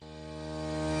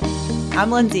I'm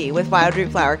Lindsay with Wild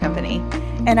Root Flower Company.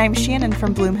 And I'm Shannon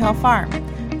from Bloom Hill Farm.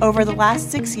 Over the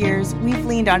last 6 years, we've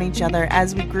leaned on each other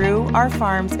as we grew our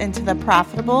farms into the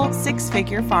profitable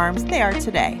six-figure farms they are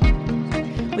today.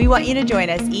 We want you to join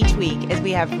us each week as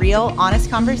we have real,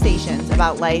 honest conversations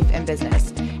about life and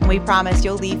business. And we promise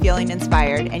you'll leave feeling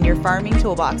inspired and your farming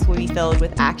toolbox will be filled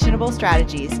with actionable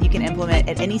strategies you can implement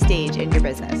at any stage in your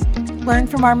business. Learn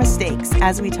from our mistakes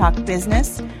as we talk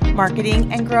business,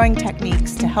 marketing, and growing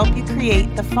techniques to help you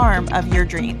create the farm of your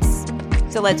dreams.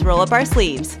 So let's roll up our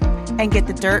sleeves and get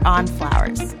the dirt on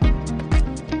flowers.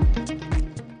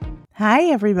 Hi,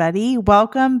 everybody.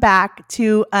 Welcome back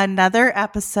to another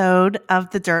episode of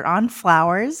the Dirt on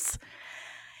Flowers.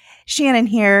 Shannon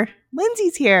here.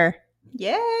 Lindsay's here.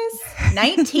 Yes.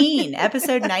 19.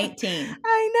 Episode 19.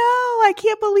 I know. I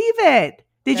can't believe it.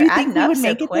 Did you think we would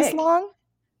make it this long?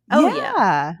 Oh,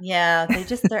 yeah. Yeah.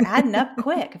 They're adding up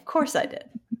quick. Of course I did.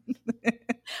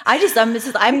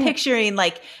 I'm picturing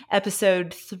like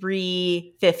episode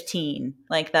 315.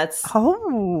 Like that's.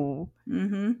 Oh.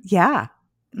 Mm-hmm. Yeah.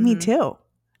 Me too.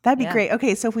 That'd be great.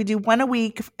 Okay. So if we do one a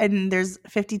week and there's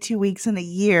 52 weeks in a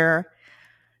year,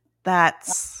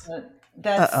 that's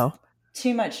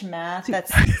too much math.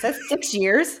 That's 6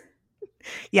 years.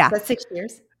 Yeah. That's 6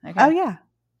 years. Okay. Oh, yeah.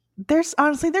 There's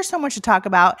so much to talk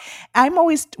about. I'm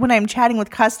always, when I'm chatting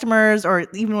with customers or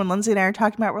even when Lindsay and I are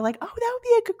talking about, we're like, oh, that would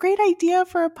be a great idea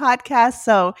for a podcast.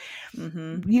 So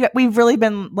we've really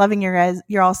been loving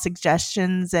your all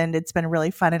suggestions, and it's been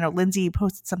really fun. I know Lindsay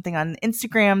posted something on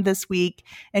Instagram this week,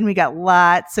 and we got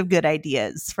lots of good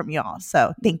ideas from y'all.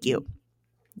 So thank you.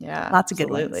 Yeah, lots of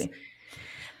absolutely. Good ones.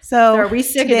 So are we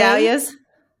sick of Dahlias?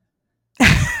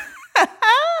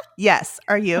 Yes.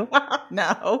 Are you?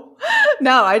 No,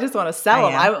 I just want to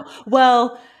sell them.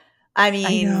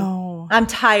 I'm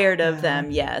tired of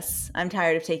them. Yes. I'm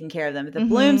tired of taking care of them. The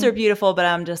blooms are beautiful, but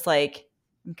I'm just like,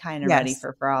 I'm kind of ready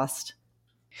for frost.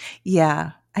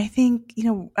 Yeah. I think,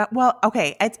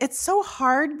 okay. It's so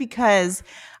hard because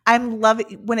I'm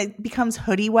loving when it becomes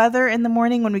hoodie weather in the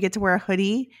morning when we get to wear a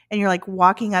hoodie and you're like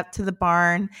walking up to the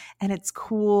barn and it's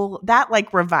cool. That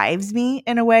like revives me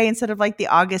in a way instead of like the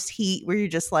August heat where you're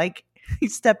just like, you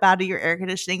step out of your air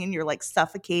conditioning and you're like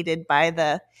suffocated by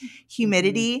the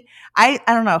humidity. I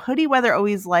don't know. Hoodie weather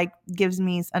always like gives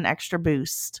me an extra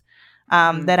boost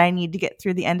that I need to get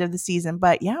through the end of the season.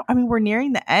 But yeah, I mean, we're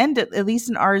nearing the end, at least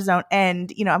in our zone.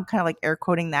 And, I'm kind of like air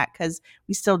quoting that because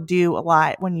we still do a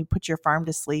lot. When you put your farm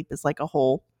to sleep is like a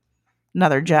whole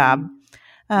another job.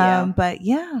 But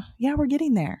yeah, we're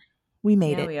getting there. We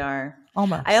made it. We are.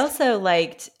 Almost.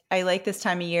 I like this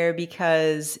time of year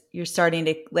because you're starting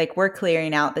to we're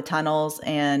clearing out the tunnels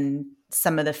and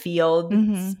some of the field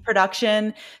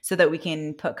production so that we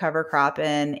can put cover crop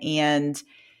in. And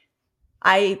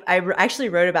I actually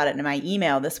wrote about it in my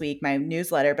email this week, my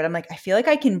newsletter, but I'm like, I feel like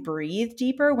I can breathe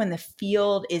deeper when the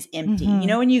field is empty.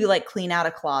 When you like clean out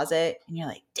a closet and you're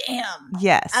like, damn.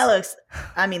 Yes.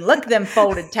 Look at them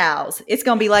folded towels. It's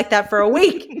going to be like that for a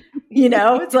week.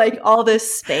 It's like all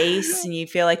this space and you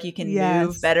feel like you can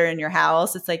move better in your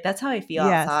house. It's like, that's how I feel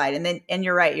outside. And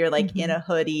you're right. You're like in a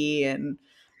hoodie and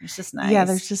it's just nice. Yeah,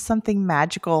 there's just something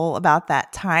magical about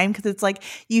that time because it's like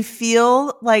you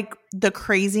feel like the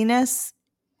craziness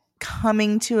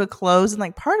coming to a close, and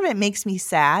like part of it makes me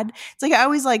sad. It's like I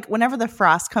always like whenever the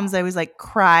frost comes, I always like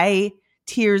cry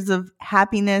tears of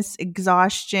happiness,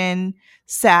 exhaustion,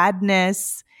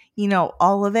 sadness,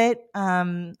 all of it. I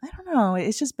don't know.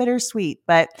 It's just bittersweet,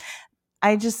 but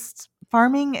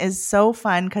farming is so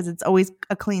fun because it's always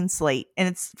a clean slate. And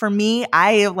it's for me,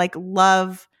 I like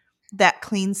love that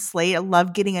clean slate. I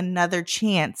love getting another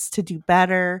chance to do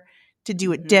better, to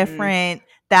do it different.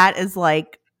 That is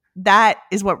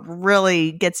what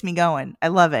really gets me going. I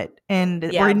love it. And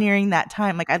we're nearing that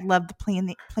time. Like I love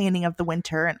the planning of the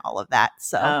winter and all of that.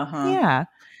 So yeah.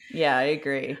 Yeah, I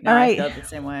agree. No, all right. I feel the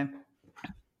same way.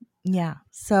 Yeah.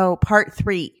 So part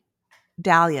 3,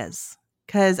 Dahlias.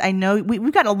 Because I know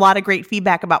we've got a lot of great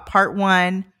feedback about part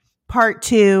 1, part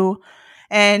 2.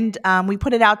 And we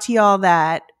put it out to y'all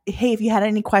that, hey, if you had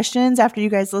any questions after you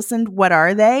guys listened, what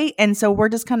are they? And so we're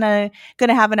just kind of going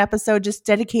to have an episode just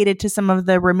dedicated to some of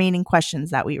the remaining questions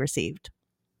that we received.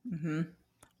 And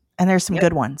there's some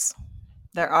good ones.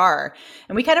 There are.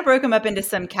 And we kind of broke them up into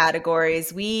some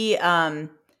categories. We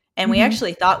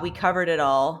actually thought we covered it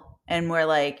all. And we're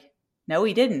like, no,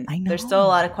 we didn't. There's still a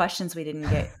lot of questions we didn't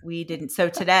get. So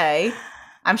today,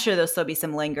 I'm sure there'll still be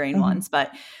some lingering ones,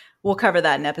 but we'll cover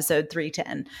that in episode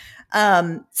 310.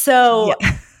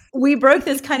 We broke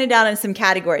this kind of down in some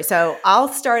categories. So I'll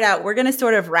start out. We're going to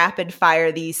sort of rapid fire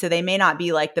these. So they may not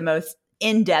be like the most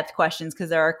in-depth questions because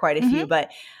there are quite a few.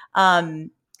 But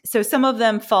So some of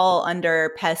them fall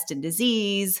under pest and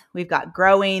disease. We've got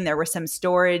growing. There were some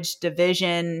storage,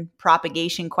 division,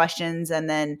 propagation questions, and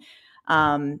then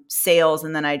sales.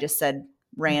 And then I just said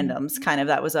randoms. Kind of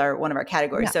that was one of our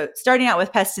categories. Yeah. So starting out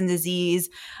with pest and disease,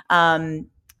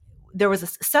 there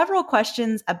was several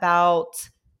questions about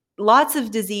lots of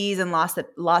disease and lots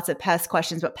of pest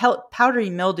questions, but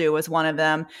powdery mildew was one of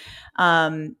them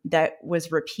that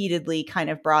was repeatedly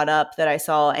kind of brought up that I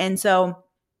saw. And so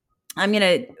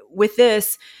with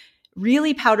this,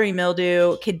 really powdery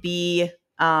mildew could be,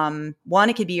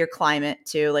 it could be your climate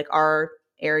too. Like our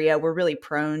area, we're really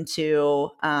prone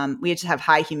to, we just have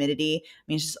high humidity. I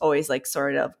mean, it's just always like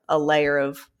sort of a layer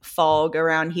of fog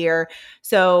around here.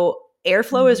 So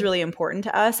airflow is really important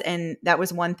to us. And that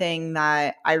was one thing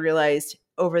that I realized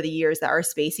over the years, that our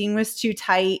spacing was too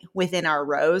tight within our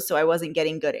rows. So I wasn't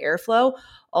getting good airflow.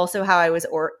 Also how I was,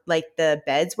 the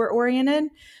beds were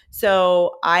oriented.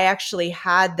 So I actually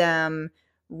had them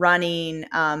running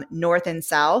north and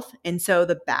south. And so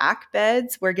the back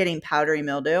beds were getting powdery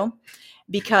mildew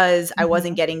because I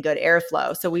wasn't getting good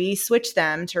airflow. So we switched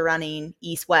them to running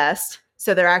east-west.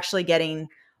 So they're actually getting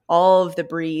all of the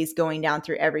breeze going down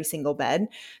through every single bed.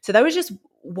 So that was just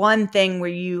one thing where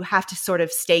you have to sort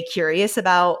of stay curious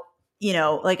about,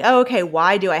 okay,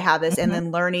 why do I have this? And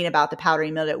then learning about the powdery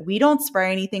mildew. We don't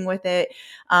spray anything with it.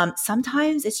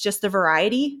 Sometimes it's just the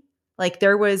variety. Like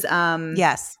there was one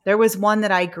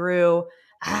that I grew.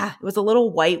 It was a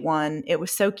little white one. It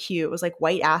was so cute. It was like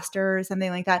white aster or something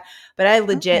like that. But I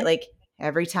legit, like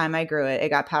every time I grew it, it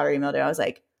got powdery mildew. I was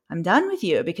like, I'm done with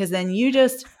you, because then you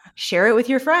just share it with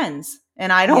your friends.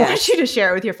 And I don't want you to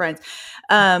share it with your friends.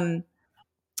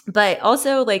 But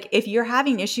also, like, if you're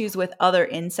having issues with other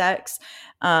insects,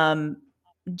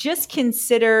 just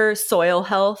consider soil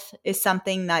health is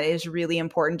something that is really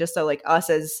important. Just so, like, us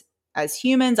as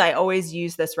humans, I always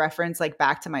use this reference, like,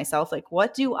 back to myself, like,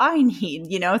 what do I need?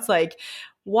 It's like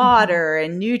water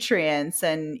and nutrients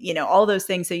and, all those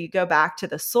things. So you go back to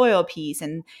the soil piece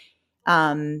and,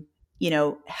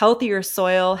 healthier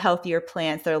soil, healthier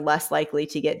plants, they're less likely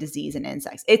to get disease and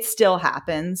insects. It still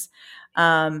happens.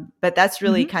 But that's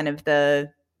really kind of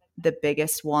the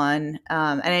biggest one.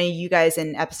 And I know you guys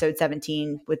in episode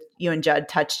 17 with you and Judd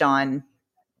touched on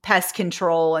pest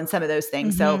control and some of those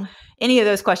things. So any of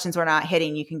those questions we're not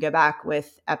hitting, you can go back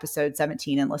with episode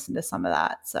 17 and listen to some of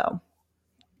that. So,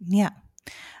 yeah.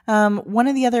 One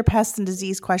of the other pest and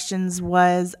disease questions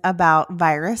was about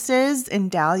viruses and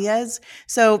dahlias.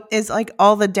 So is like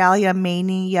all the dahlia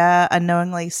mania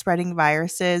unknowingly spreading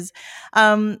viruses?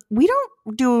 We don't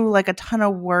do like a ton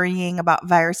of worrying about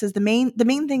viruses. The main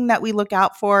thing that we look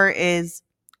out for is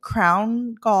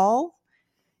crown gall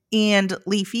and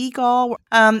leafy gall.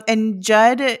 And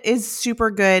Judd is super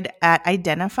good at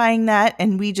identifying that.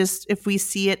 And if we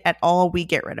see it at all, we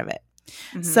get rid of it.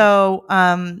 So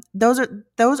those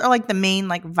are like the main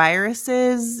like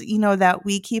viruses, that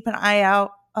we keep an eye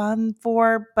out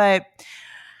for. But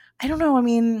I don't know. I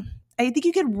mean, I think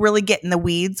you could really get in the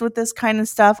weeds with this kind of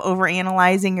stuff, over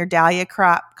analyzing your dahlia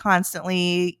crop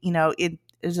constantly.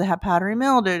 Does it have powdery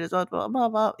mildew? Does blah, blah, blah,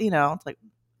 blah, it's like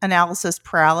analysis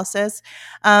paralysis.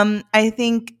 I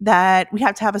think that we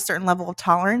have to have a certain level of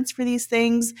tolerance for these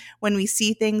things. When we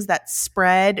see things that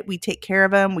spread, we take care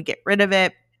of them, we get rid of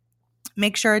it.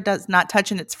 Make sure it does not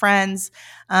touching its friends.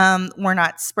 We're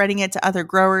not spreading it to other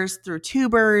growers through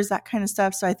tubers, that kind of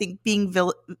stuff. So I think being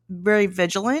very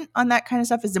vigilant on that kind of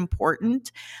stuff is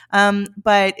important.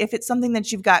 But if it's something that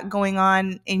you've got going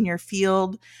on in your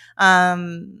field,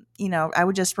 I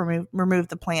would just remove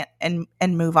the plant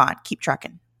and move on, keep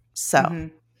trucking. So.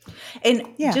 And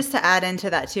just to add into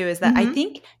that too, is that I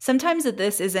think sometimes that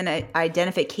this is an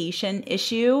identification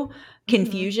issue,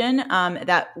 confusion,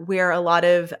 that where a lot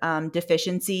of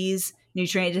deficiencies,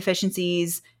 nutrient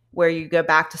deficiencies, where you go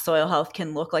back to soil health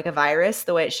can look like a virus,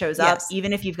 the way it shows up,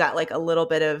 even if you've got like a little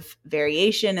bit of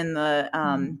variation in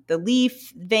the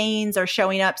leaf veins are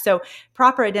showing up. So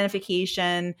proper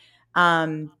identification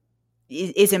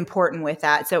is important with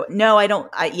that. So no, I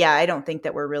don't think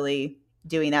that we're really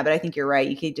doing that, but I think you're right.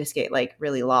 You could just get like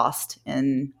really lost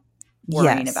in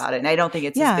worrying about it. And I don't think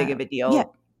it's as big of a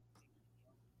deal.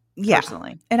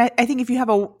 Personally. And I think if you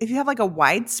have like a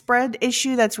widespread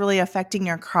issue that's really affecting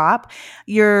your crop,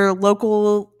 your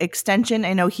local extension,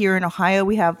 I know here in Ohio,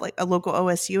 we have like a local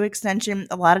OSU extension.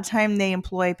 A lot of time they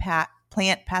employ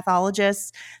plant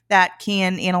pathologists that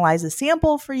can analyze a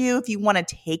sample for you. If you want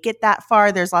to take it that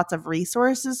far, there's lots of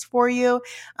resources for you.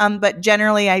 But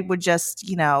generally I would just,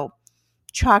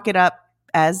 chalk it up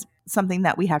as something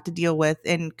that we have to deal with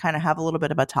and kind of have a little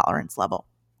bit of a tolerance level.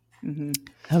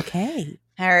 Okay.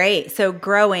 All right. So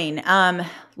growing,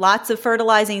 lots of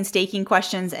fertilizing, staking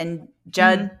questions, and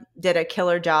Judd did a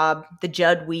killer job. The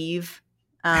Judd weave.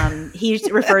 He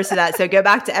refers to that. So go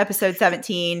back to episode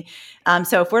 17.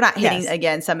 So if we're not hitting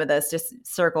again some of this, just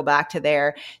circle back to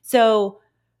there. So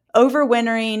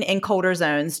overwintering in colder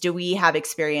zones, do we have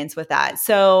experience with that?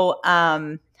 So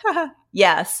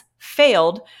yes,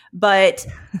 failed, but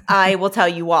I will tell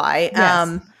you why.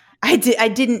 Yes. I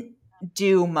didn't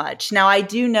do much. Now I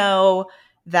do know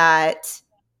that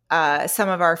some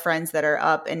of our friends that are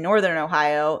up in northern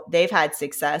Ohio, they've had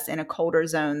success in a colder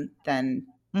zone than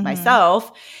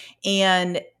myself,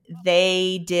 and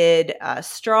they did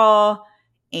straw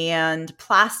and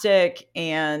plastic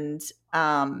and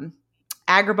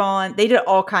agribon. They did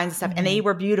all kinds of stuff, and they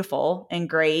were beautiful and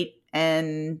great,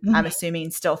 and I'm assuming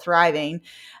still thriving.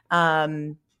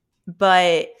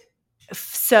 But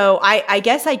so I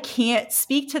guess I can't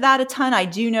speak to that a ton. I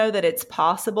do know that it's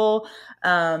possible.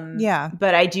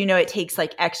 But I do know it takes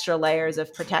like extra layers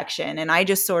of protection. And I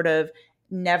just sort of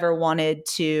never wanted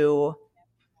to,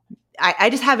 I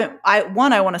just haven't, I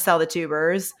want to sell the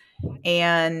tubers.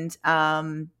 And,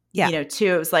 you know,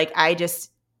 two, it was like,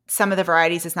 some of the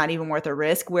varieties, it's not even worth a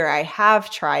risk. Where I have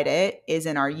tried it is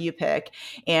in our U-pick,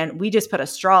 and we just put a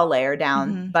straw layer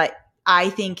down, but I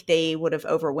think they would have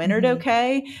overwintered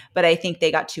okay, but I think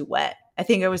they got too wet. I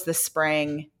think it was the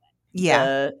spring,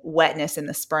 the wetness in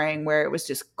the spring where it was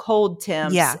just cold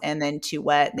temps and then too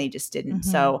wet, and they just didn't.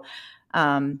 So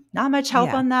not much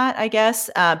help on that, I guess.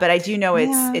 But I do know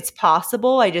it's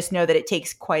possible. I just know that it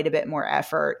takes quite a bit more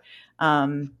effort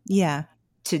to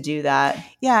do that.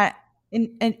 Yeah.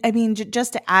 And I mean,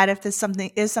 just to add, if this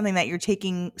is something that you're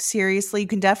taking seriously, you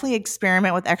can definitely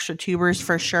experiment with extra tubers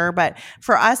for sure. But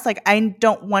for us, like, I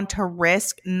don't want to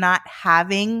risk not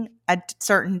having a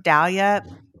certain dahlia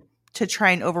to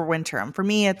try and overwinter them. For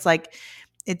me, it's like,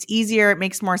 it's easier. It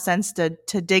makes more sense to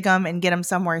dig them and get them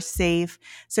somewhere safe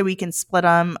so we can split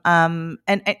them. And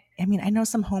I mean, I know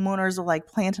some homeowners will like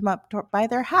plant them up by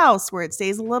their house where it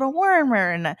stays a little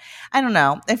warmer. And I don't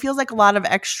know. It feels like a lot of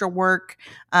extra work.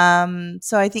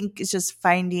 So I think it's just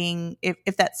finding,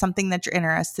 if that's something that you're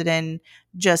interested in,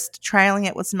 just trialing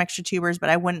it with some extra tubers, but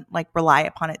I wouldn't like rely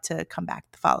upon it to come back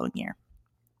the following year.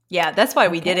 Yeah, that's why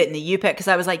we did it in the U-pick, because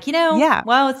I was like,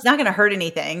 well, it's not going to hurt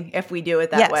anything if we do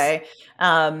it that way.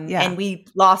 And we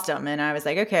lost them, and I was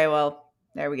like, okay, well,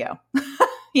 there we go.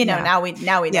 Now we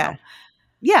know.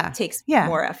 Yeah, it takes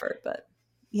more effort, but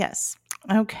yes.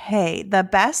 Okay,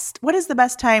 what is the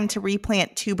best time to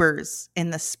replant tubers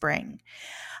in the spring?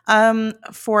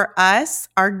 For us,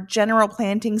 our general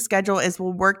planting schedule is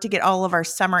we'll work to get all of our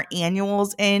summer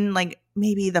annuals in, like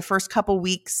maybe the first couple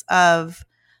weeks of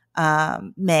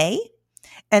May.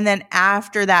 And then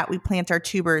after that, we plant our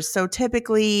tubers. So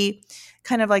typically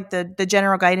kind of like the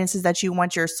general guidance is that you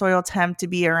want your soil temp to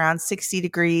be around 60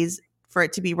 degrees for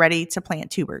it to be ready to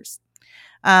plant tubers.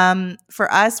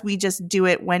 For us, we just do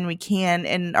it when we can.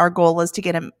 And our goal is to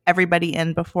get everybody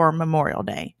in before Memorial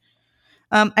Day.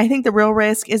 I think the real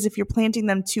risk is if you're planting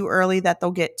them too early that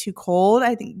they'll get too cold.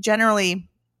 I think generally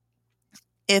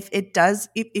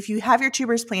if you have your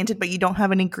tubers planted but you don't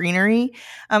have any greenery,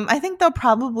 I think they'll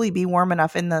probably be warm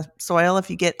enough in the soil if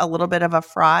you get a little bit of a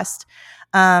frost.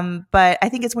 But I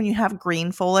think it's when you have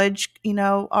green foliage,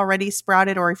 already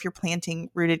sprouted, or if you're planting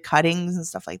rooted cuttings and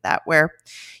stuff like that, where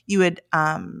you would,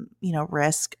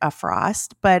 risk a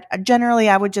frost. But generally,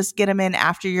 I would just get them in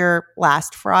after your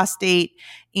last frost date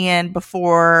and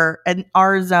before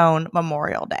our zone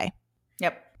Memorial Day.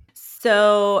 Yep.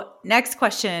 So next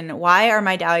question, why are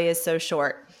my dahlias so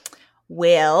short?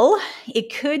 Well,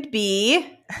 it could be,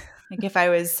 like if I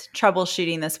was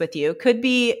troubleshooting this with you, could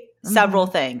be several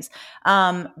things.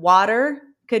 Water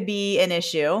could be an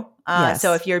issue.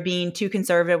 So if you're being too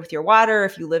conservative with your water,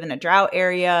 if you live in a drought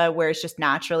area where it's just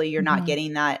naturally you're not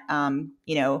getting that,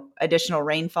 additional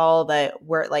rainfall that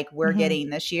we're getting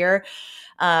this year.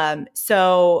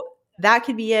 So that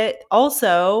could be it.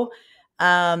 Also,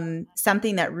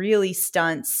 something that really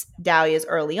stunts dahlias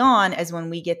early on is when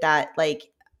we get that like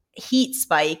heat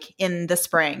spike in the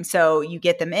spring. So you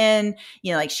get them in,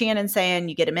 like Shannon's saying,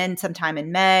 you get them in sometime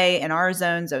in May in our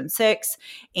zone 6,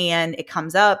 and it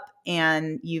comes up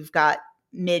and you've got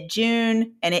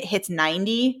mid-June and it hits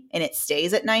 90 and it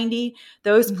stays at 90.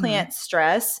 Those plants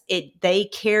stress, they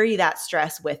carry that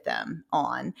stress with them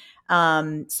on.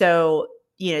 So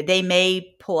they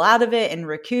may pull out of it and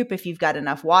recoup if you've got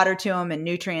enough water to them and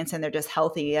nutrients and they're just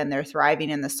healthy and they're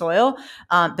thriving in the soil.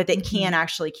 But they can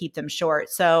actually keep them short.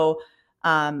 So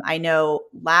I know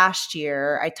last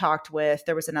year I talked with,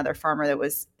 there was another farmer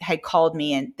that had called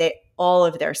me, and all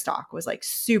of their stock was like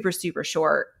super, super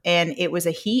short, and it was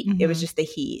it was just the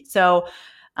heat. So,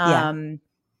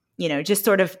 just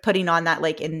sort of putting on that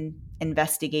like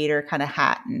investigator kind of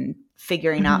hat and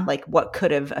figuring out like what could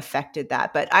have affected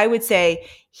that. But I would say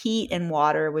heat and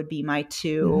water would be my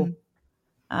two,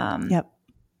 I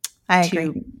agree.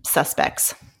 two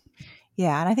suspects.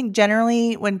 Yeah, and I think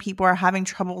generally when people are having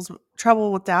trouble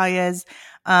with dahlias,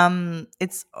 they're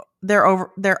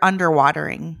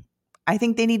underwatering. I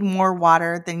think they need more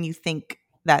water than you think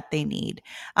that they need.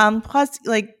 Plus,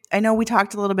 like I know we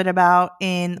talked a little bit about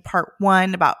in part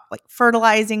 1 about like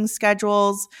fertilizing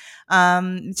schedules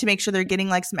to make sure they're getting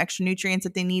like some extra nutrients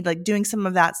that they need. Like doing some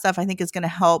of that stuff, I think is going to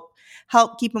help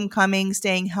keep them coming,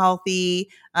 staying healthy,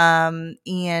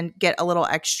 and get a little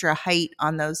extra height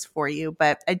on those for you.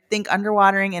 But I think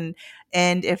underwatering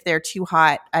and if they're too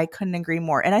hot, I couldn't agree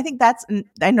more. And I think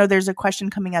I know there's a question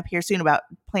coming up here soon about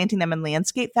planting them in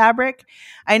landscape fabric.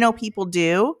 I know people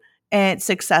do, and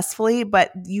successfully,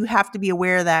 but you have to be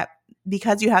aware that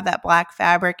because you have that black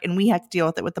fabric and we have to deal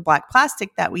with it with the black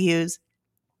plastic that we use,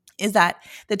 is that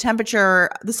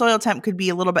the soil temp could be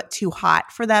a little bit too hot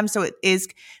for them. So it is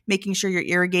making sure you're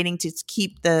irrigating to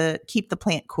keep the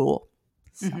plant cool.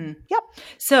 So, Yep.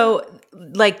 So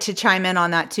like to chime in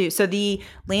on that too. So the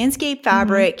landscape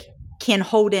fabric can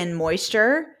hold in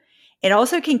moisture. It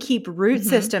also can keep root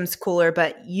systems cooler,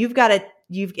 but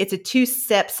it's a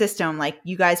 2-step system. Like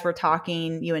you guys were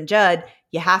talking, you and Judd,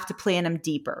 you have to plant them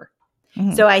deeper.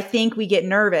 So I think we get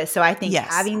nervous. So I think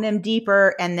having them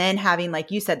deeper and then having, like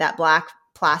you said, that black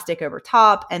plastic over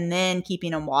top and then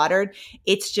keeping them watered,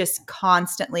 it's just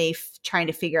constantly trying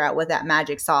to figure out what that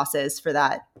magic sauce is for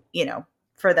that,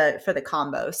 for the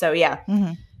combo. So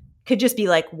could just be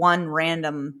like one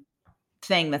random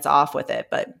thing that's off with it,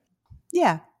 but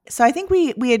yeah. So I think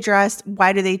we addressed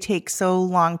why do they take so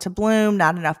long to bloom,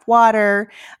 not enough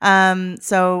water.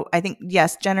 So I think,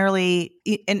 yes, generally,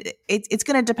 and it's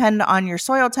going to depend on your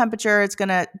soil temperature. It's going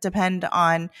to depend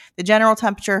on the general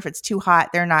temperature. If it's too hot,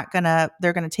 they're going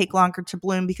to take longer to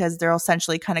bloom because they'll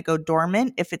essentially kind of go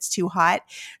dormant if it's too hot.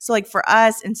 So like for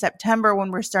us in September,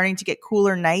 when we're starting to get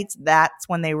cooler nights, that's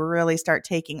when they really start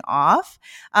taking off.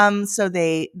 So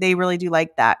they really do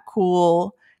like that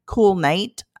cool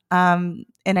night.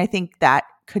 And I think that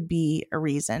could be a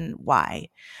reason why.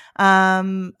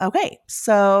 Okay.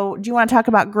 So do you want to talk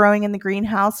about growing in the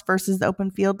greenhouse versus the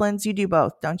open fieldlands? You do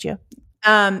both, don't you?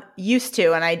 Used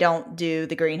to, and I don't do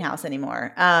the greenhouse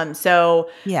anymore.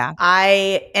 So yeah,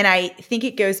 I think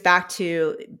it goes back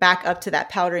up to that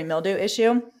powdery mildew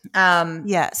issue.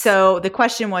 Yes. So the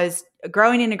question was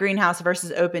growing in a greenhouse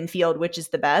versus open field, which is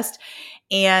the best?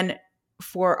 And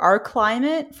for our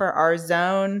climate, for our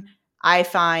zone, I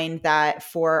find that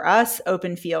for us,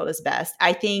 open field is best.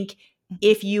 I think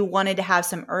if you wanted to have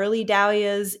some early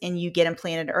dahlias and you get them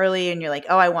planted early and you're like,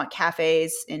 oh, I want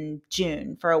cafes in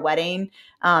June for a wedding,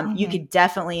 you could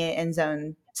definitely in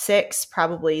zone 6,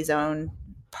 probably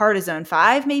part of zone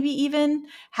 5, maybe even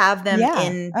have them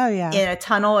in a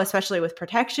tunnel, especially with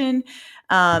protection.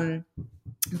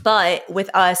 But with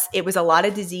us, it was a lot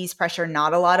of disease pressure,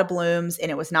 not a lot of blooms,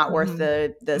 and it was not worth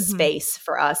the space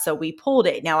for us. So we pulled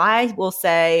it. Now, I will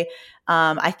say,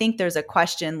 I think there's a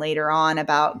question later on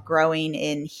about growing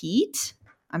in heat.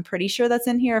 I'm pretty sure that's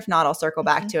in here. If not, I'll circle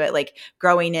back to it. Like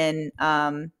growing in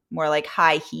more like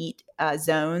high heat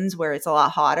zones where it's a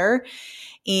lot hotter.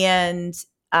 And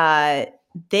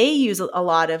they use a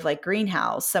lot of like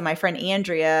greenhouse. So my friend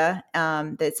Andrea,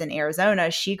 that's in Arizona,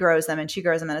 she grows them in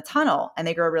a tunnel and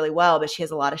they grow really well, but she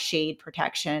has a lot of shade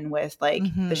protection with like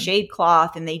the shade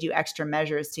cloth, and they do extra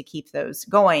measures to keep those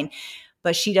going,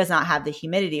 but she does not have the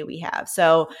humidity we have.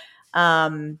 So,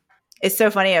 it's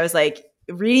so funny. I was like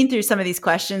reading through some of these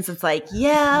questions. It's like,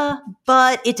 yeah,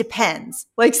 but it depends.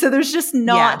 Like, so there's just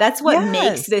not, that's what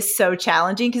makes this so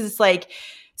challenging. Cause it's like,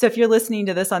 so if you're listening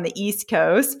to this on the East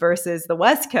Coast versus the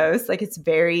West Coast, like it's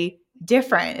very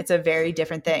different. It's a very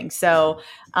different thing. So,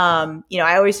 I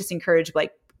always just encourage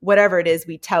like whatever it is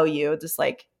we tell you, just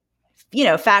like,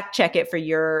 fact check it for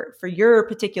your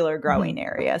particular growing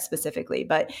area specifically,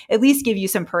 but at least give you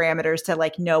some parameters to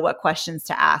like know what questions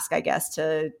to ask, I guess,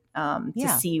 to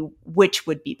see which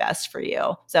would be best for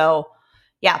you. So,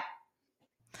 yeah.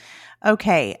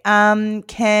 Okay.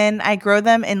 Can I grow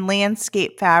them in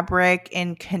landscape fabric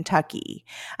in Kentucky?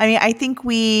 I mean, I think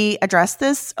we addressed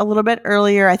this a little bit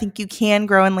earlier. I think you can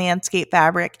grow in landscape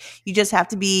fabric. You just have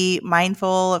to be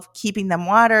mindful of keeping them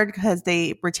watered because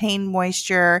they retain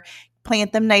moisture.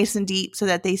 Plant them nice and deep so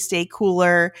that they stay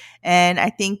cooler. And I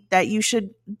think that you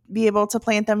should be able to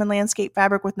plant them in landscape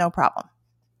fabric with no problem.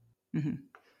 Mhm.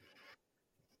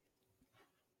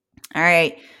 All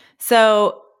right.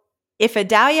 So if a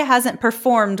dahlia hasn't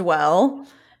performed well,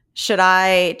 should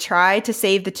I try to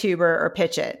save the tuber or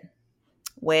pitch it?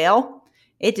 Well,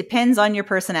 it depends on your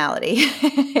personality.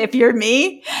 If you're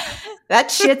me,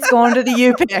 that shit's going to the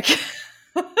U pick.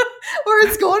 Or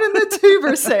it's going in the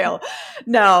tuber sale.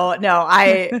 No,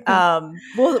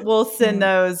 we'll send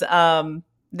those.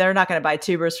 They're not going to buy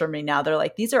tubers from me now. They're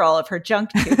like, these are all of her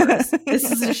junk tubers.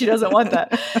 She doesn't want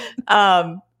that.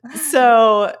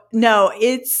 So no,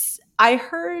 I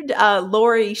heard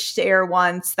Lori share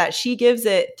once that she gives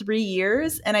it 3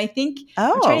 years. And I think,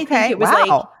 I'm trying to think, it was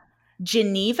like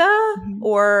Geneva,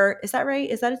 or is that right?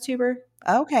 Is that a tuber?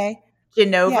 Okay.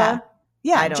 Genova?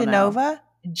 Yeah. I don't Genova.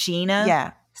 know. Gina?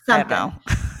 Yeah. Something.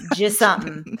 Just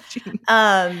something.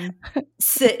 Ain't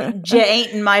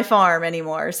in my farm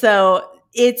anymore. So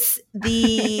it's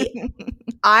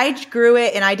I grew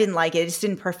it and I didn't like it. It just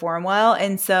didn't perform well.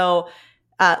 And so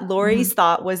Lori's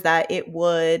thought was that it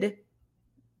would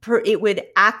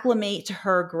acclimate to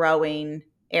her growing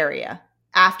area.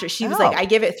 After she was like, I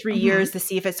give it 3 years to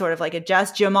see if it sort of like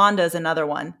adjusts. Jomanda is another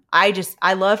one. I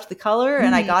loved the color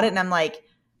and I got it and I'm like,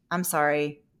 I'm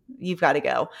sorry, you've got to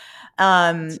go.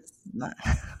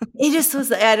 It just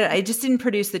was, it just didn't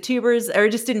produce the tubers, or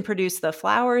it just didn't produce the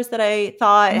flowers that I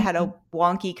thought. It had a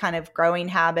wonky kind of growing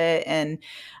habit, and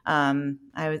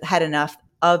I had enough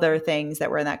other things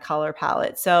that were in that color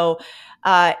palette. So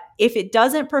if it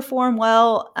doesn't perform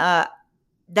well,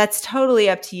 that's totally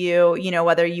up to you,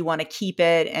 whether you want to keep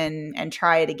it and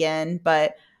try it again.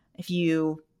 But if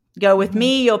you go with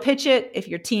me, you'll pitch it. If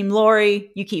you're team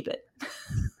Lori, you keep it.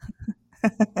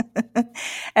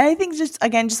 And I think just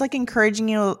like encouraging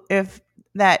you,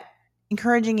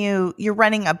 you're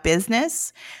running a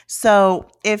business. So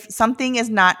if something is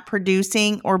not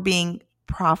producing or being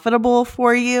profitable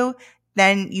for you,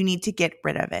 then you need to get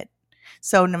rid of it.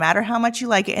 So no matter how much you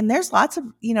like it, and there's lots of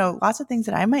things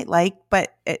that I might like, but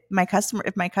if my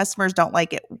customers don't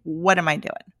like it, what am I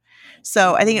doing?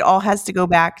 So I think it all has to go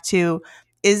back to,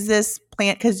 is this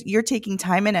plant, because you're taking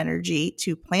time and energy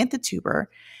to plant the tuber,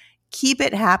 keep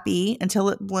it happy until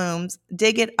it blooms,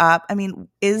 dig it up. I mean,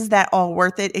 is that all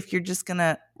worth it if you're just going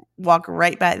to walk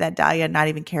right by that dahlia and not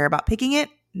even care about picking it?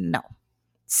 No.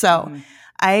 So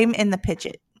I'm in the pitch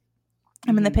it.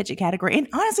 I'm in the pitch it category. And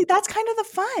honestly, that's kind of the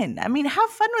fun. I mean, have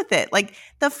fun with it. Like,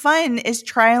 the fun is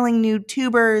trialing new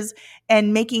tubers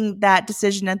and making that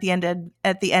decision at the end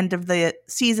of the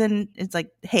season. It's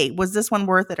like, hey, was this one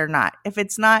worth it or not? If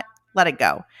it's not, let it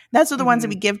go. That's the ones that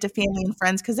we give to family and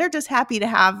friends because they're just happy to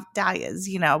have dahlias,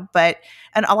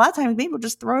 and a lot of times maybe we'll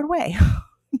just throw it away.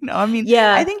 I mean,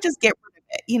 I think just get rid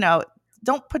of it.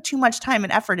 Don't put too much time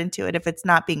and effort into it if it's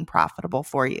not being profitable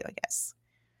for you, I guess.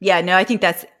 Yeah, no, I think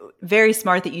that's very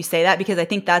smart that you say that, because I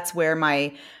think that's where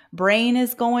my brain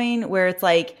is going, where it's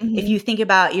like, if you think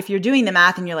about, if you're doing the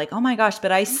math and you're like, oh my gosh,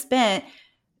 but I spent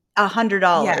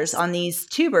 $100 on these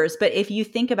tubers. But if you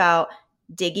think about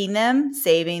digging them,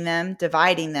 saving them,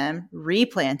 dividing them,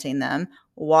 replanting them,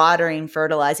 watering,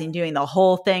 fertilizing, doing the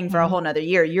whole thing for a whole nother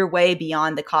year, you're way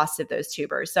beyond the cost of those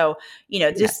tubers. So,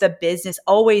 just the business,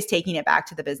 always taking it back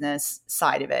to the business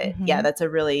side of it. Yeah,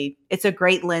 it's a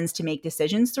great lens to make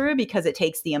decisions through, because it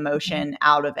takes the emotion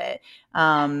out of it.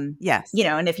 Yes.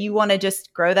 And if you want to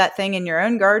just grow that thing in your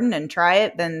own garden and try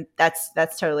it, then that's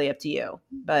totally up to you.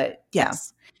 But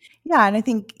yes. Yeah, and I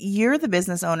think you're the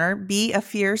business owner. Be a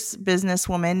fierce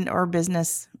businesswoman or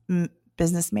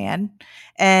businessman,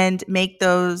 and make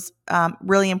those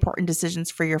really important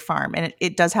decisions for your farm. And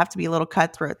it does have to be a little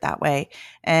cutthroat that way.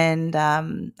 And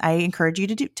I encourage you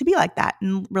to be like that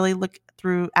and really look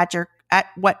through at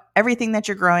everything that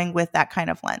you're growing with that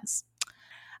kind of lens.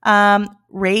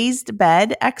 Raised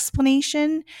bed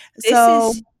explanation. This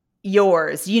is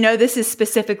yours. This is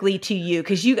specifically to you,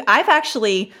 because I've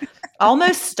actually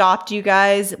almost stopped you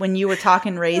guys when you were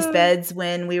talking raised beds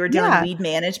when we were doing weed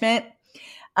management.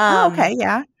 Okay,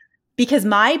 yeah. Because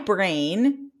my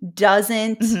brain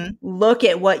doesn't look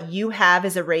at what you have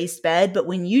as a raised bed, but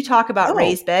when you talk about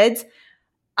raised beds,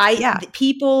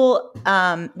 people,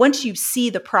 once you see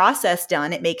the process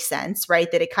done, it makes sense,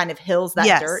 right? That it kind of hills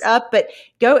that dirt up. But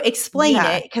go explain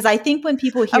it, because I think when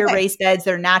people hear raised beds,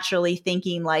 they're naturally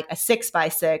thinking like a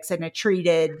 6x6 and a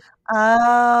treated.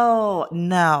 Oh,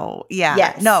 no. Yeah.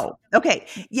 Yes. No. Okay.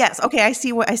 Yes. Okay. I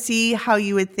see how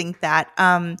you would think that.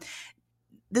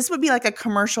 This would be like a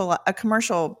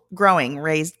commercial growing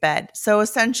raised bed. So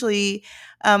essentially,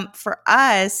 for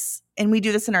us, and we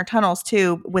do this in our tunnels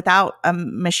too, without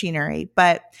machinery,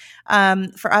 but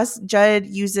for us, Judd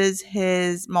uses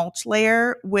his mulch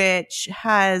layer, which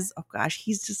has, oh gosh,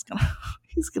 he's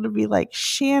He's going to be like,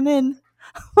 Shannon,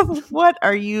 how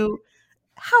are you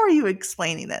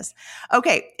explaining this?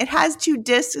 Okay. It has two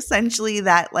discs essentially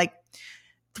that like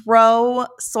throw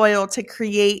soil to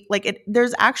create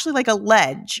there's actually like a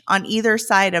ledge on either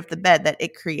side of the bed that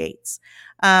it creates.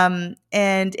 And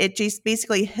it just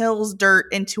basically hills dirt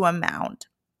into a mound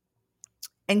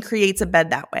and creates a bed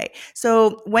that way.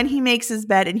 So when he makes his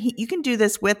bed, and you can do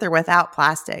this with or without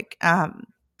plastic,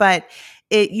 but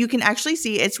you can actually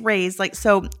see it's raised. Like,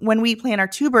 so when we plant our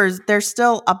tubers, they're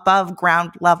still above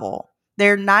ground level.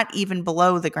 They're not even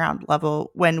below the ground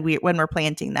level when we're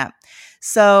planting them.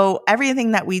 So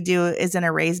everything that we do is in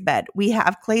a raised bed. We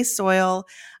have clay soil.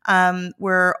 There's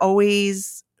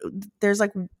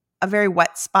like a very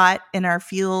wet spot in our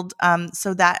field.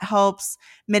 So that helps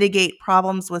mitigate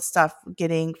problems with stuff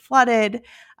getting flooded.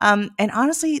 And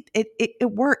honestly, it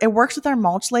works with our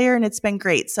mulch layer, and it's been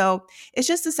great. So it's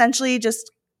just essentially just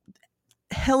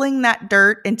hilling that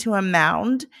dirt into a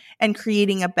mound and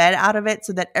creating a bed out of it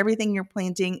so that everything you're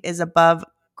planting is above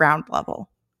ground level.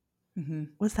 Mm-hmm.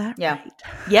 Was that right?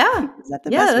 Yeah. Is that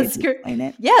the best way to explain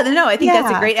it? Yeah, no, I think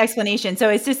that's a great explanation. So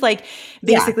it's just like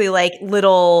basically like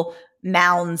little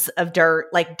mounds of dirt,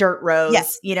 like dirt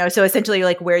rows, you know, so essentially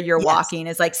like where you're walking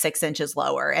is like 6 inches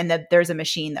lower, and there's a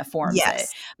machine that forms it.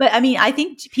 But I mean, I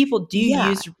think people do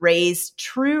use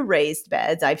true raised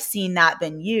beds. I've seen that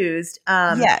been used.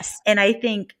 And I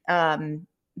think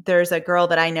there's a girl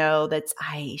that I know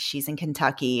she's in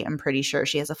Kentucky. I'm pretty sure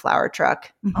she has a flower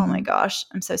truck. Mm-hmm. Oh my gosh.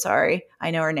 I'm so sorry.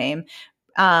 I know her name.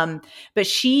 But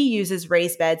she uses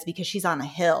raised beds because she's on a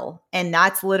hill, and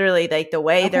that's literally like the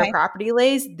way their property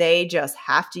lays. They just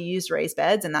have to use raised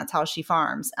beds, and that's how she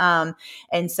farms.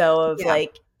 And so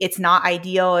like, it's not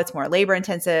ideal. It's more labor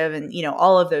intensive, and you know,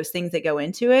 all of those things that go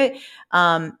into it.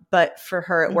 But for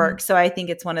her, it works. So I think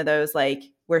it's one of those like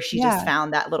where she just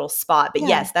found that little spot. But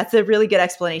yes, that's a really good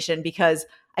explanation, because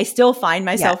I still find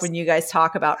myself when you guys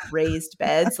talk about raised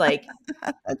beds, like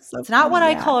it's not what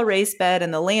I call a raised bed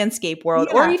in the landscape world,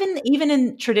 or even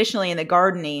in traditionally in the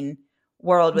gardening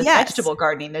world with vegetable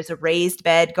gardening. There's a raised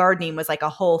bed. Gardening was like a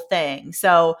whole thing.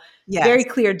 So very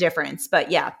clear difference.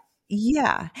 But yeah.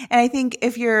 Yeah. And I think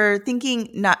if you're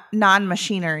thinking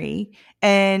non-machinery,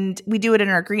 and we do it in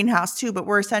our greenhouse too, but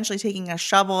we're essentially taking a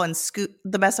shovel and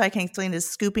the best way I can explain it is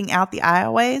scooping out the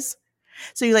aisleways.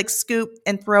 So you like scoop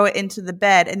and throw it into the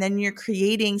bed, and then you're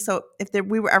creating. So if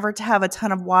we were ever to have a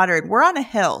ton of water, and we're on a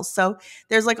hill, so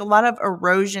there's like a lot of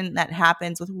erosion that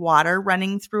happens with water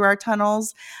running through our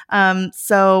tunnels.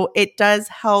 So it does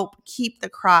help keep the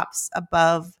crops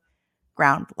above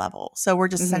ground level. So we're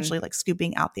just essentially like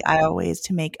scooping out the aisleways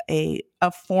to make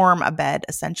form a bed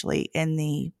essentially in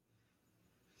the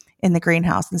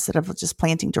greenhouse instead of just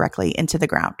planting directly into the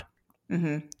ground.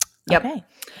 Mm-hmm. Yep. Okay.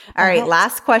 All right.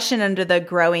 Last question under the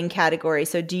growing category.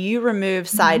 So do you remove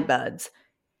side buds?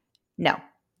 No.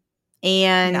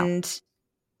 And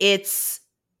it's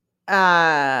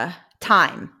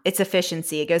time. It's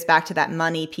efficiency. It goes back to that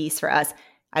money piece for us.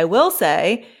 I will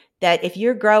say that if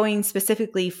you're growing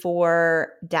specifically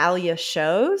for dahlia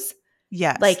shows,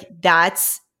 like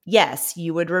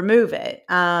you would remove it.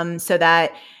 So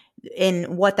that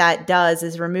and what that does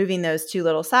is removing those two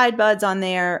little side buds on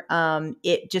there.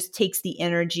 It just takes the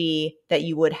energy that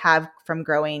you would have from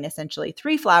growing essentially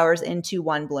 3 flowers into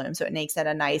 1 bloom. So it makes it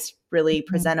a nice, really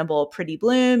presentable, pretty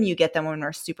bloom. You get them when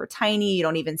they're super tiny. You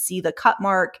don't even see the cut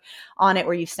mark on it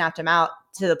where you've snapped them out,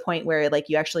 to the point where like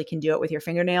you actually can do it with your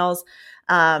fingernails.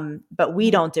 But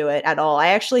we don't do it at all. I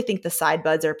actually think the side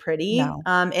buds are pretty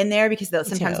in there, because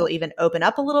sometimes they'll even open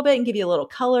up a little bit and give you a little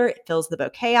color. It fills the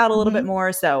bouquet out a little bit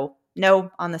more. So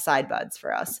no on the side buds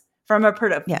for us from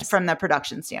the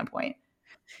production standpoint.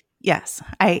 Yes,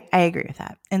 I agree with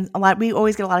that. And we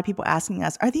always get a lot of people asking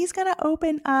us, are these going to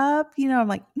open up? You know, I'm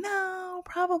like, no,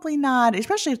 probably not,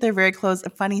 especially if they're very close. A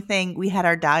funny thing, we had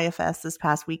our Dahlia Fest this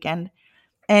past weekend,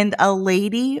 and a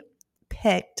lady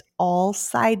picked all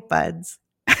side buds.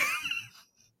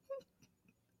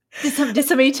 Did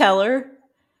somebody tell her?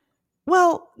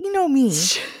 Well, you know me.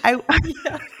 I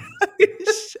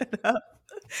shut up.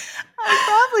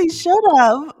 I probably should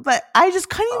have, but I just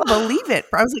couldn't even believe it.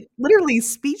 I was like literally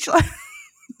speechless.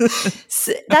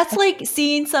 That's like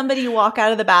seeing somebody walk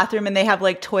out of the bathroom and they have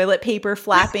like toilet paper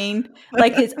flapping.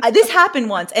 Like this happened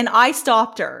once, and I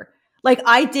stopped her. Like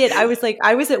I did. I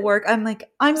was at work. I'm like,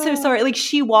 I'm so sorry. Like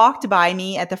she walked by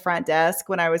me at the front desk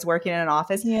when I was working in an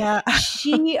office. Yeah.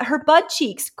 Her butt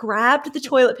cheeks grabbed the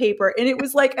toilet paper, and it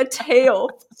was like a tail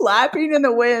flapping in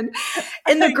the wind.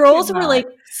 And the girls were like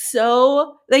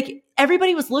so like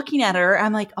everybody was looking at her.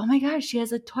 I'm like, oh my gosh, she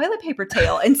has a toilet paper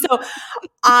tail. And so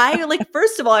I like,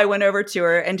 first of all, I went over to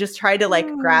her and just tried to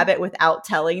like grab it without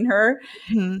telling her.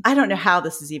 I don't know how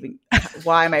this is even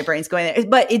why my brain's going there,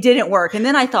 but it didn't work. And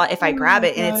then I thought if I grab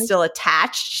it and it's still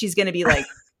attached, she's going to be like,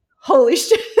 holy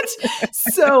shit.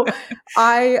 So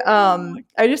I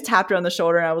just tapped her on the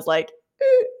shoulder and I was like,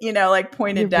 like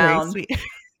pointed down. Very sweet.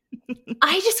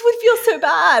 I just would feel so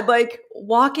bad, like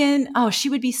walking. Oh, she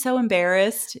would be so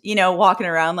embarrassed, walking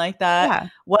around like that. Yeah.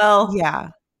 Well, yeah,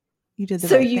 you did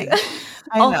the right thing.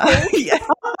 I know. Yeah.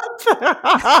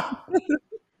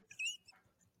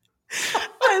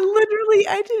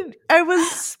 I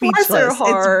was speechless. Bless her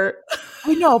heart.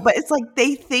 I know, but it's like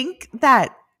they think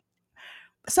that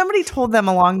somebody told them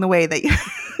along the way that you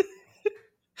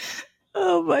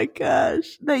oh my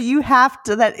gosh, that you have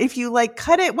to, that if you like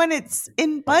cut it when it's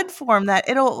in bud form, that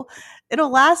it'll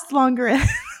last longer in the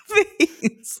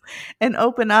face and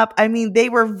open up. I mean, they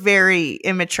were very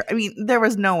immature. I mean, there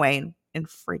was no way in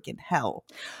freaking hell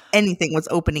anything was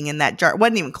opening in that jar. It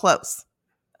wasn't even close.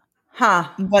 It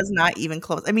was not even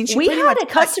close. I mean, we had a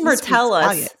customer tell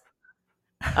us.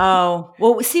 Oh,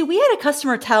 well, see, we had a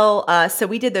customer tell us, so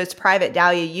we did those private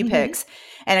Dahlia U-Picks,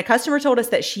 and a customer told us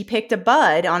that she picked a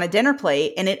bud on a dinner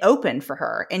plate and it opened for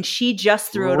her and she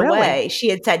just threw it away. She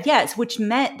had said yes, which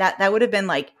meant that would have been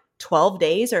like 12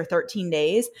 days or 13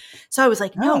 days. So I was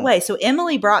like, no way. So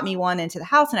Emily brought me one into the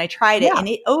house and I tried it and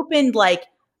it opened like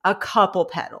a couple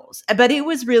petals, but it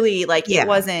was really like, it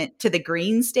wasn't to the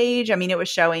green stage. I mean, it was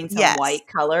showing some white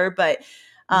color, but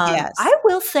I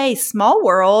will say Small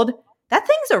World, that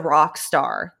thing's a rock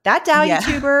star. That Dahlia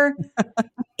tuber,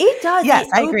 it does. Yes,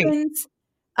 I agree.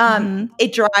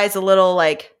 It dries a little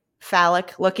like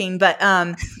phallic looking, but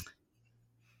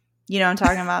you know what I'm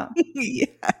talking about?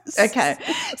 Yes. Okay.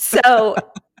 So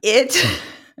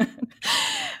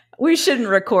we shouldn't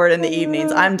record in the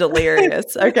evenings. I'm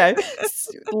delirious. Okay.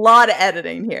 A lot of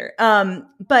editing here.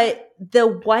 But the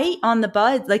white on the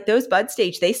buds, like those bud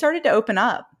stage, they started to open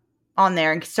up on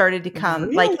there and started to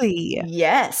come like,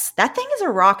 yes, that thing is a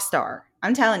rock star.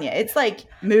 I'm telling you, it's like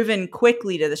moving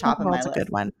quickly to the top of my list. That's a good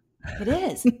one. It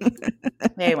is.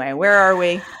 Anyway, where are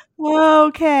we?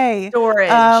 Okay.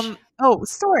 Storage.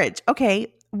 Storage.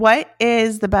 Okay. What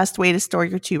is the best way to store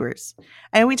your tubers?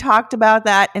 And we talked about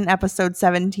that in episode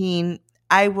 17.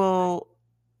 I will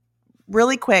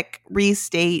really quick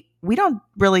restate. We don't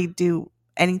really do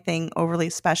anything overly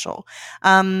special.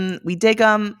 We dig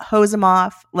them, hose them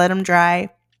off, let them dry.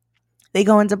 They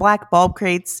go into black bulb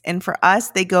crates. And for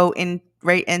us, they go in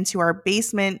right into our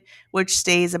basement, which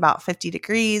stays about 50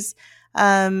 degrees.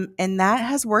 And that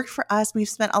has worked for us. We've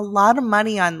spent a lot of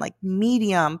money on like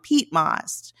medium, peat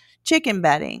moss, chicken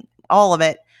bedding, all of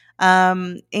it.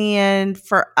 And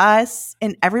for us,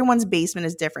 and everyone's basement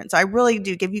is different. So I really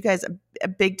do give you guys a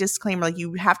big disclaimer. Like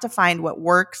you have to find what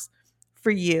works for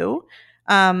you.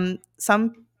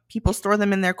 Some people store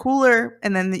them in their cooler,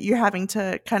 and then you're having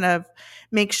to kind of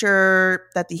make sure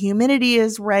that the humidity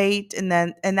is right. And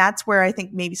that's where I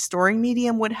think maybe storing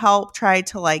medium would help try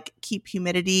to like keep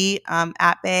humidity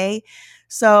at bay.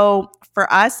 So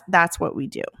for us, that's what we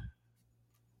do.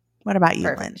 What about you,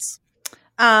 Linz?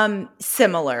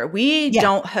 Similar. We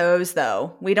don't hose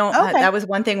though. We don't, that was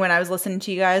one thing when I was listening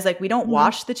to you guys, like we don't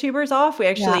wash the tubers off. We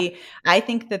actually, I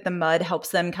think that the mud helps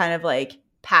them kind of like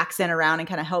packs in around and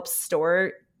kind of helps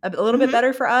store a little bit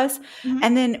better for us.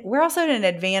 And then we're also at an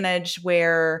advantage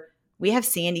where we have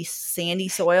sandy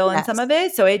soil in some of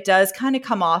it. So it does kind of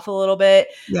come off a little bit.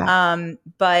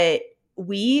 But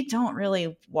we don't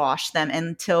really wash them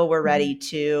until we're ready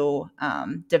to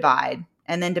divide.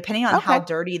 And then depending on how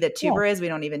dirty the tuber is, we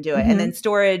don't even do it. And then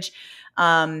storage,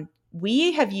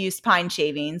 we have used pine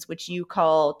shavings, which you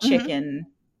call chicken.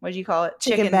 What do you call it?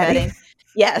 Chicken bedding.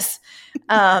 Yes.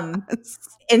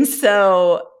 And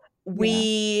so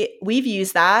we've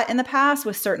used that in the past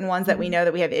with certain ones that we know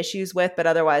that we have issues with, but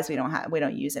otherwise we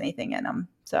don't use anything in them.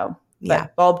 So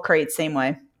but bulb crates, same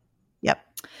way. Yep.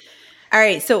 All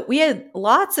right. So we had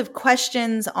lots of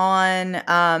questions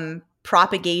on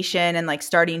propagation and like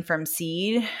starting from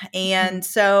seed. And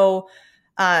so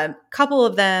a couple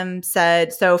of them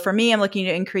said, so for me, I'm looking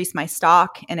to increase my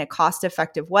stock in a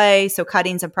cost-effective way. So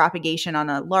cuttings and propagation on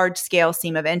a large scale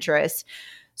seem of interest.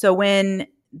 So when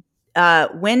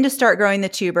to start growing the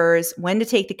tubers, when to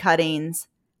take the cuttings,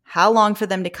 how long for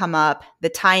them to come up, the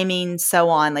timing, so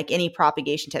on, like any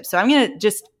propagation tips. So I'm going to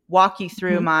just walk you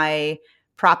through my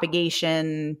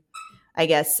propagation, I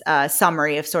guess,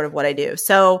 summary of sort of what I do.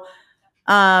 So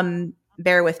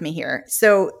bear with me here.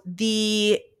 So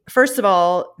the first of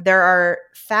all, there are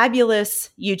fabulous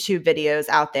YouTube videos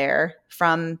out there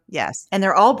Yes. and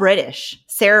they're all British.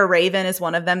 Sarah Raven is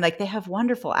one of them. Like, they have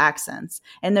wonderful accents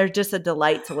and they're just a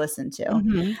delight to listen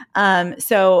to.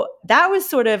 So that was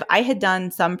sort of, I had done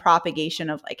some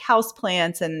propagation of like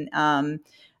houseplants and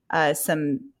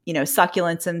some,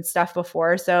 succulents and stuff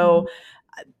before. So,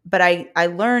 but I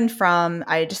learned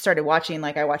I just started watching,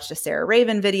 like I watched a Sarah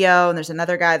Raven video, and there's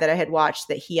another guy that I had watched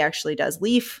that he actually does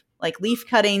leaf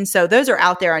cutting. So those are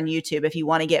out there on YouTube if you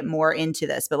want to get more into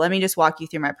this, but let me just walk you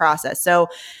through my process. So,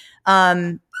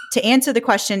 to answer the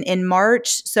question, in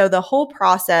March, so the whole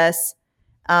process,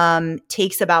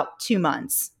 takes about 2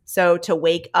 months. So to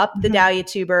wake up the dahlia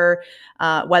tuber,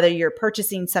 whether you're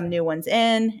purchasing some new ones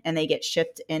in and they get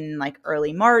shipped in like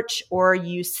early March, or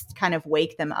you kind of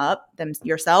wake them up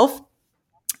yourself.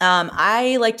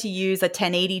 I like to use a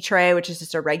 1080 tray, which is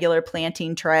just a regular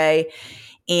planting tray.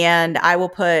 And I will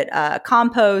put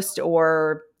compost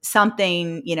or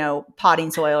something,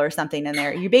 potting soil or something in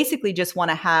there. You basically just want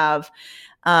to have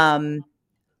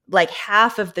like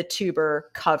half of the tuber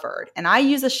covered. And I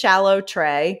use a shallow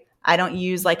tray. I don't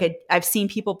use I've seen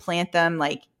people plant them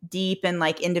like deep in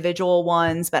like individual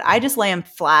ones, but I just lay them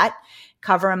flat,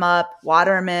 cover them up,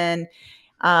 water them in.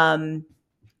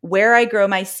 Where I grow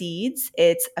my seeds,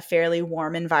 it's a fairly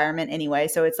warm environment anyway.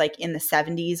 So it's like in the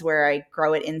 70s where I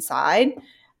grow it inside.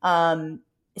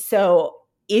 So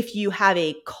if you have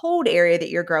a cold area that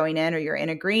you're growing in, or you're in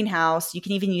a greenhouse, you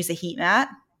can even use a heat mat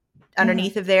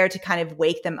underneath of there to kind of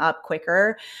wake them up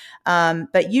quicker.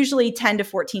 But usually 10 to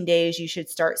 14 days, you should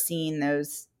start seeing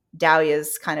those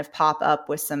dahlias kind of pop up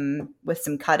with some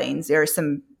cuttings or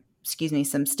some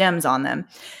stems on them.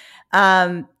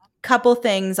 Couple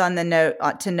things on the note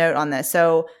to note on this.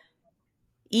 So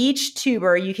each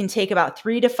tuber you can take about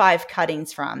 3 to 5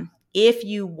 cuttings from. If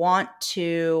you want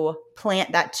to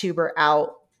plant that tuber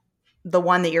out, the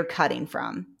one that you're cutting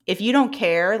from. If you don't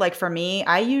care, like for me,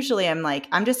 I usually am like,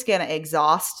 I'm just going to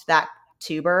exhaust that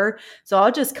tuber. So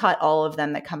I'll just cut all of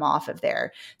them that come off of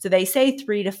there. So they say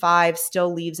 3 to 5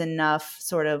 still leaves enough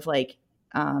sort of like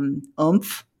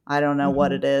oomph. I don't know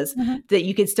what it is, that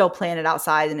you could still plant it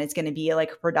outside and it's going to be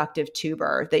like a productive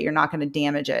tuber, that you're not going to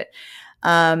damage it.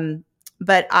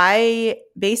 But I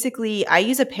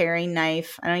use a paring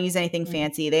knife. I don't use anything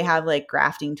fancy. They have like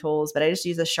grafting tools, but I just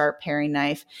use a sharp paring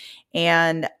knife.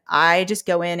 And I just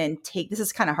go in and this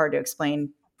is kind of hard to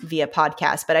explain via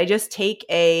podcast, but I just take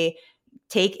as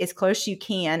close as you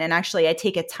can. And actually I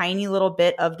take a tiny little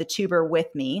bit of the tuber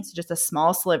with me. So just a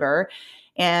small sliver.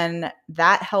 And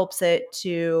that helps it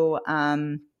to,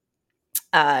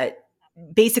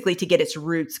 basically to get its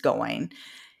roots going.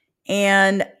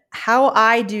 And how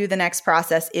I do the next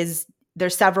process is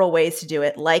there's several ways to do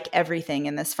it, like everything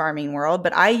in this farming world,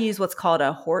 but I use what's called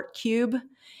a hort cube.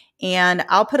 And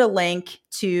I'll put a link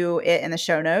to it in the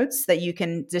show notes that you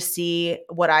can just see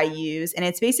what I use. And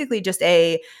it's basically just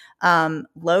a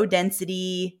low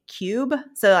density cube.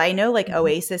 So I know like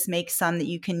Oasis makes some that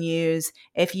you can use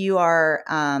if you are,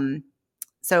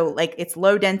 so like it's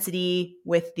low density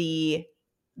with the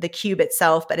cube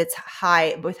itself, but it's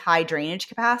high drainage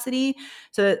capacity.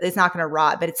 So that it's not going to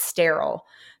rot, but it's sterile.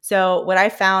 So what I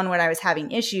found when I was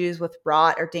having issues with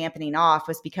rot or dampening off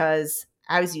was because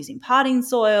I was using potting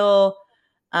soil,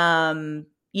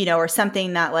 or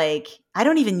something that like, I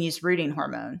don't even use rooting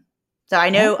hormone. So I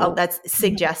know that's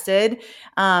suggested,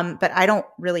 but I don't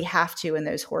really have to in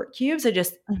those hort cubes. I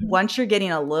just, once you're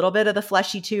getting a little bit of the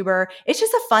fleshy tuber, it's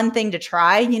just a fun thing to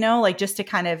try, like just to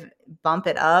kind of bump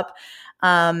it up.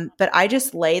 But I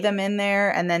just lay them in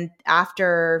there. And then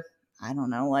after, I don't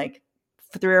know, like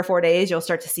 3 or 4 days, you'll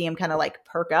start to see them kind of like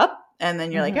perk up. And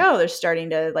then you're like, oh, they're starting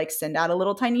to like send out a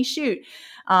little tiny shoot.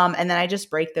 And then I just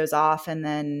break those off and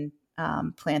then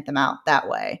plant them out that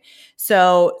way.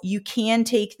 So you can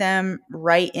take them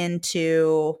right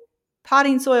into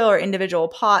potting soil or individual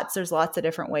pots. There's lots of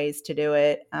different ways to do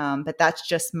it. But that's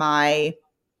just my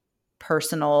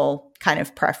personal kind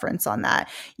of preference on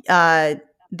that.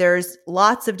 There's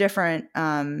lots of different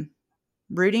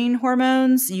rooting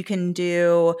hormones. You can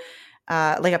do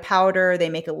like a powder. They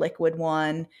make a liquid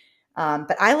one.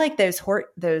 But I like those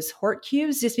hort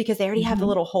cubes just because they already have the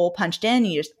little hole punched in.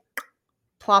 You just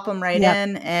plop them right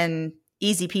in and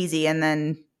easy peasy. And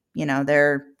then,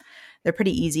 they're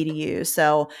pretty easy to use.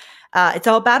 So it's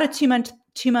all about a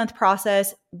 2-month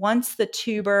process. Once the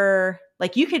tuber,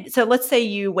 like so let's say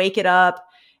you wake it up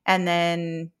and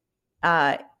then,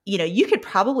 you could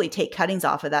probably take cuttings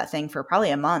off of that thing for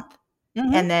probably a month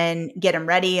and then get them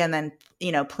ready and then,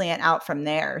 plant out from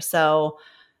there. So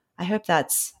I hope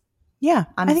that's,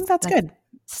 I think that's good.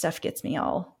 Stuff gets me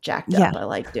all jacked up. I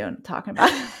like talking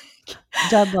about it.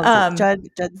 Judd loves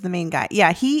it. Judd's the main guy.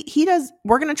 Yeah, he does.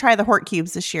 We're gonna try the Hort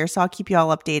cubes this year, so I'll keep you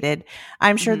all updated.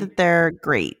 I'm sure that they're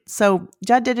great. So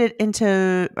Judd did it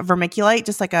into vermiculite,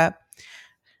 just like a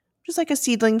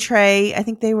seedling tray. I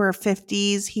think they were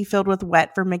 50s. He filled with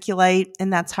wet vermiculite,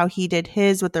 and that's how he did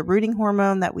his with the rooting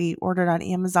hormone that we ordered on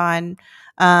Amazon.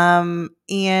 And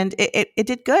it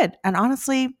did good. And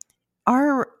honestly,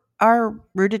 our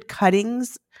rooted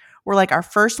cuttings were like our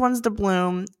first ones to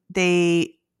bloom.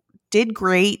 They did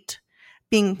great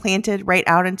being planted right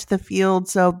out into the field.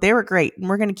 So they were great. And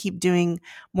we're going to keep doing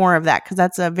more of that because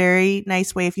that's a very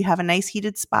nice way if you have a nice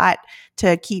heated spot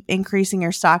to keep increasing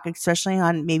your stock, especially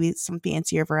on maybe some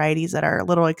fancier varieties that are a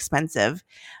little expensive.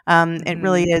 It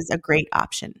really is a great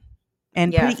option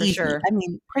and pretty easy. Sure. I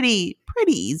mean, pretty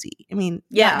easy. I mean,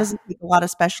 it doesn't take a lot of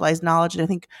specialized knowledge. And I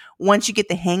think once you get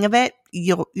the hang of it,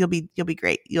 you'll be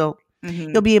great. You'll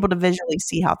be able to visually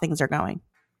see how things are going.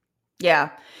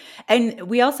 Yeah. And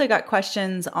we also got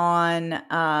questions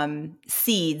on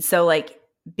seeds. So like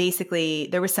basically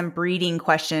there was some breeding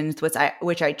questions, which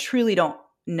I truly don't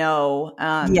know.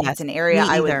 It's an area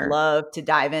I would love to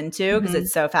dive into because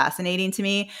it's so fascinating to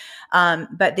me.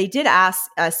 But they did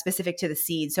ask specific to the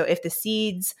seeds. So if the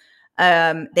seeds,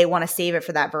 they want to save it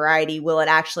for that variety, will it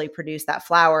actually produce that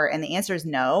flower? And the answer is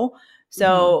no.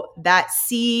 So that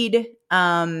seed,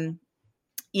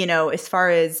 as far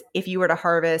as if you were to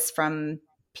harvest from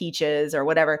peaches or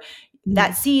whatever,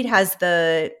 that seed has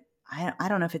I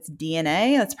don't know if it's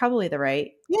DNA. That's probably the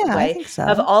right way. I think so.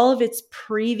 Of all of its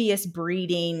previous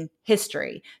breeding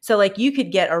history. So like you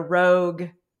could get a rogue,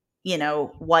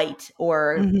 white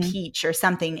or peach or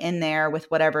something in there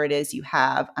with whatever it is you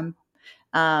have.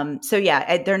 So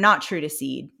yeah, they're not true to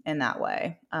seed in that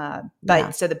way.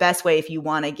 So the best way if you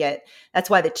want to that's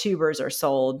why the tubers are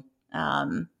sold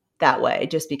that way,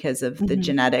 just because of the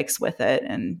genetics with it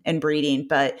and breeding.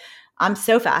 But I'm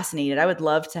so fascinated. I would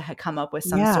love to come up with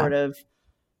some sort of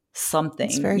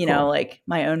something, cool. Like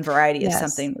my own variety of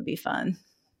something would be fun.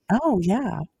 Oh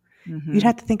yeah. You'd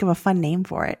have to think of a fun name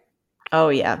for it. Oh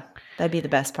yeah. That'd be the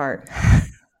best part.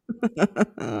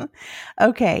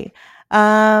 Okay.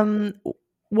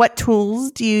 What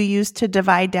tools do you use to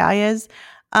divide dahlias?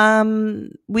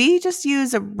 We just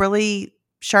use a really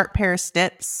sharp pair of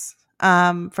snips.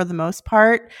 For the most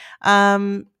part.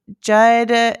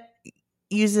 Judd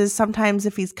uses sometimes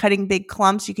if he's cutting big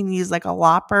clumps, you can use like a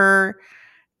lopper,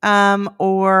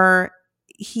 or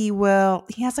he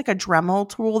has like a Dremel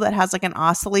tool that has like an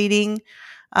oscillating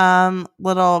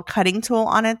little cutting tool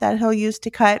on it that he'll use to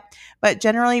cut. But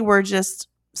generally we're just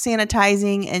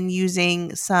sanitizing and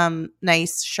using some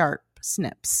nice sharp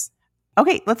snips.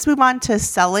 Okay, let's move on to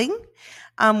selling.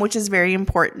 Which is very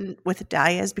important with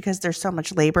dahlias because there's so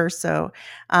much labor. So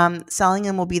selling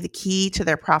them will be the key to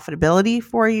their profitability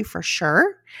for you for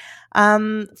sure.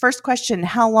 First question,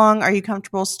 how long are you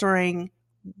comfortable storing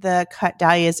the cut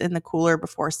dahlias in the cooler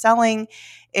before selling?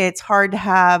 It's hard to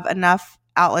have enough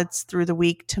outlets through the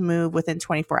week to move within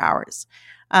 24 hours.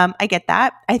 I get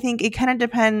that. I think it kind of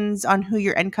depends on who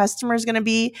your end customer is going to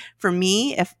be. For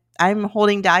me, if I'm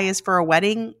holding dahlias for a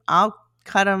wedding, I'll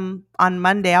cut them on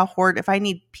Monday. I'll hoard, if I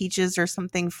need peaches or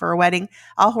something for a wedding,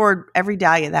 I'll hoard every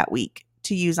dahlia that week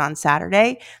to use on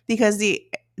Saturday because the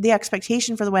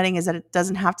expectation for the wedding is that it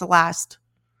doesn't have to last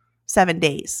 7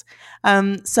 days.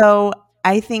 So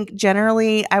I think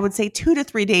generally I would say 2 to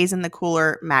 3 days in the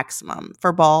cooler maximum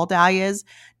for ball dahlias.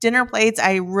 Dinner plates,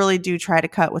 I really do try to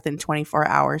cut within 24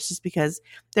 hours just because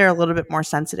they're a little bit more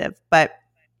sensitive. But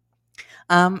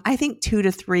I think 2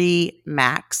 to 3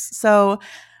 max. So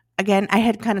again, I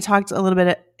had kind of talked a little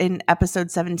bit in episode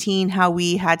 17 how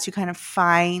we had to kind of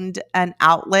find an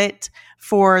outlet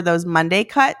for those Monday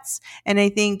cuts. And I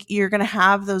think you're going to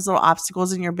have those little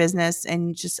obstacles in your business.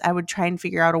 And I would try and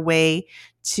figure out a way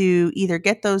to either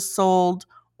get those sold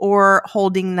or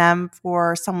holding them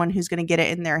for someone who's going to get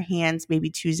it in their hands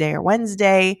maybe Tuesday or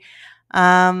Wednesday.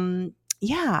 I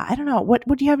don't know. What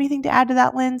do you have anything to add to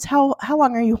that, Linz? How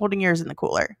long are you holding yours in the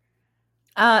cooler?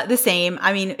 The same.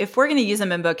 I mean, if we're going to use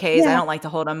them in bouquets, I don't like to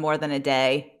hold them more than a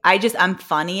day. I'm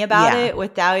funny about it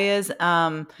with dahlias.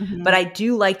 But I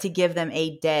do like to give them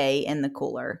a day in the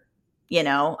cooler,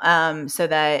 so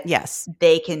that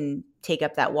they can take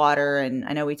up that water. And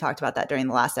I know we talked about that during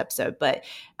the last episode, but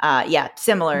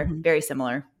similar, very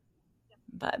similar.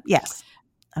 But yes.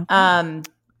 Okay.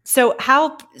 So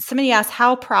somebody asked,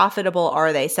 how profitable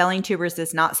are they? Selling tubers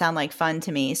does not sound like fun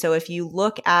to me. So if you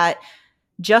look at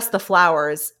just the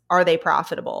flowers, are they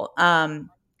profitable?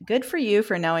 Good for you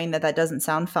for knowing that doesn't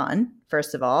sound fun,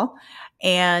 first of all,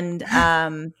 and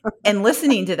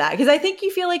listening to that, because I think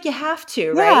you feel like you have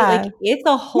to, right? Like it's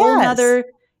a whole nother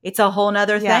it's a whole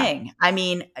nother Yeah. thing. I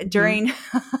mean, Mhm. during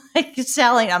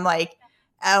selling, I'm like,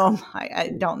 oh,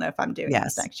 I don't know if I'm doing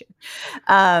this Yes. next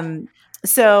year.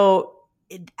 So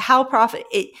how profit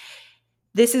it,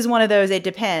 this is one of those, it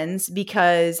depends,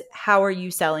 because how are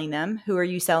you selling them? Who are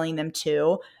you selling them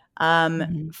to?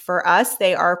 Mhm. For us,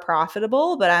 they are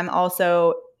profitable, but I'm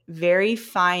also very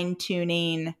fine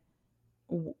tuning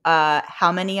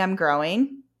how many I'm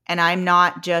growing. And I'm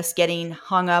not just getting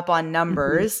hung up on Mhm.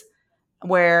 numbers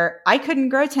where I couldn't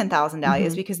grow 10,000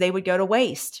 dahlias Mhm. because they would go to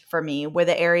waste for me with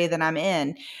the area that I'm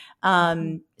in.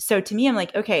 Mhm. So to me, I'm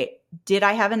like, okay, did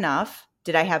I have enough?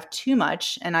 Did I have too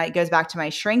much? And it goes back to my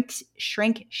shrink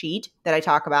sheet that I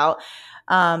talk about.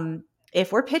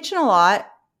 If we're pitching a lot,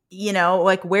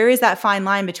 like where is that fine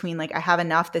line between like I have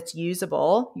enough that's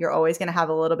usable? You're always going to have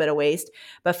a little bit of waste,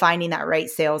 but finding that right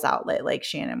sales outlet, like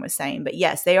Shannon was saying. But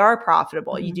yes, they are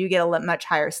profitable. You Mhm. do get a much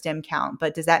higher stem count,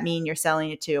 but does that mean you're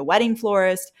selling it to a wedding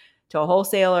florist, to a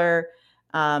wholesaler?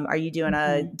 Are you doing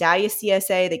a Mhm. Dahlia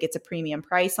CSA that gets a premium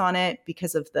price on it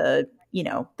because of the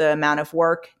amount of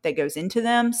work that goes into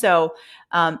them? So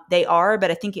they are,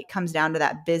 but I think it comes down to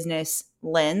that business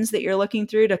lens that you're looking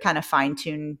through to kind of fine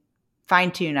tune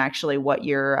actually what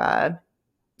you're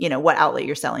what outlet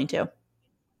you're selling to.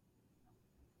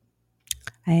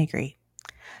 I agree.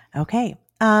 Okay.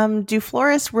 Do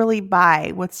florists really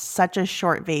buy with such a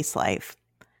short vase life?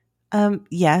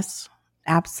 Yes,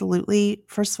 absolutely.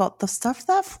 First of all, the stuff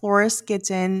that florist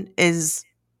gets in is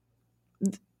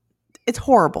it's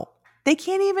horrible. They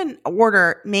can't even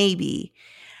order maybe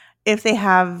if they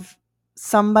have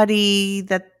somebody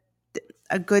that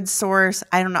a good source.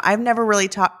 I don't know. I've never really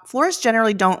talked. Florists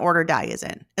generally don't order dahlias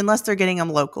in unless they're getting them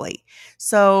locally.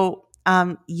 So,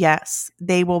 yes,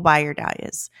 they will buy your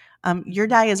dahlias. Your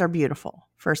dahlias are beautiful.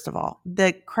 First of all,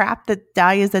 the crap that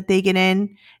dahlias that they get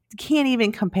in can't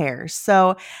even compare.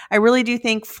 So, I really do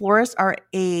think florists are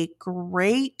a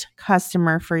great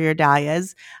customer for your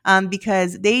dahlias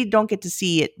because they don't get to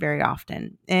see it very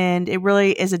often, and it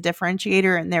really is a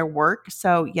differentiator in their work.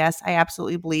 So, yes, I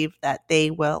absolutely believe that they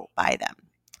will buy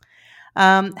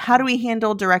them. How do we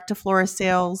handle direct to florist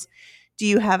sales? Do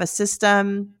you have a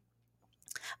system?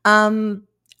 Um,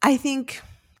 I think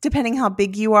depending how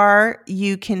big you are,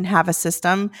 you can have a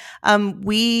system.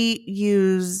 We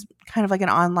use kind of like an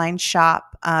online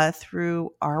shop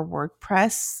through our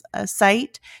WordPress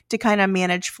site to kind of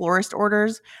manage florist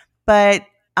orders. But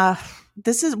uh,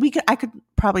 I could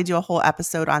probably do a whole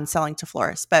episode on selling to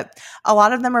florists, but a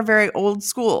lot of them are very old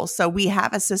school. So we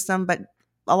have a system, but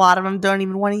a lot of them don't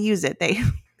even want to use it.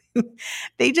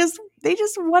 They just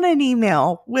want an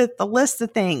email with a list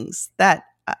of things that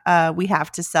we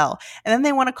have to sell, and then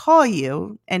they want to call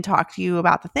you and talk to you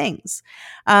about the things.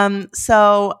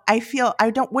 So I feel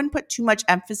I don't wouldn't put too much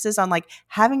emphasis on like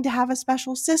having to have a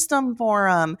special system for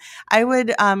them. I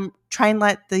would try and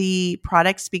let the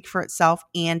product speak for itself,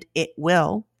 and it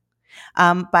will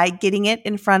by getting it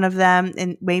in front of them.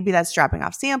 And maybe that's dropping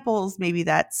off samples. Maybe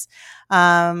that's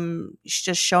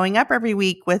just showing up every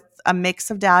week with a mix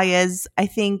of dahlias. I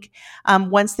think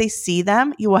once they see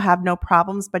them, you will have no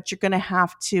problems, but you're going to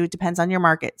have to, depends on your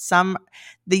market.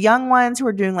 The young ones who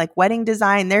are doing like wedding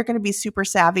design, they're going to be super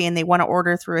savvy and they want to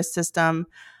order through a system.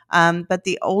 But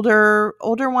the older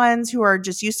ones who are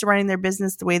just used to running their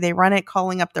business the way they run it,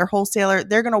 calling up their wholesaler,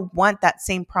 they're going to want that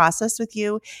same process with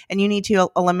you, and you need to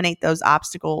eliminate those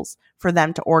obstacles for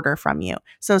them to order from you.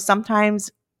 So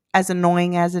sometimes, as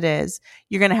annoying as it is,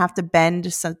 you're going to have to bend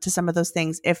to some of those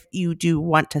things if you do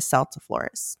want to sell to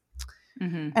florists.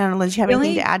 Mm-hmm. I don't know. Did you have The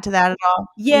anything to only add to that at all? What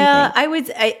do you Yeah, think? I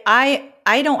would.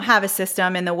 I don't have a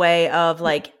system in the way of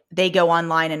like they go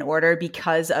online and order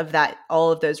because of that.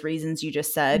 All of those reasons you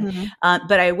just said. Mhm.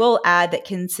 But I will add that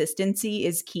consistency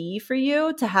is key for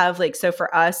you to have. Like, so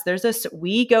for us,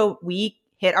 we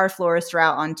hit our florist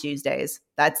route on Tuesdays.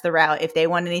 That's the route. If they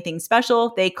want anything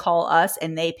special, they call us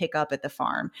and they pick up at the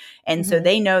farm. And so Mhm.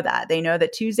 they know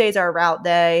that Tuesdays are route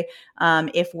day.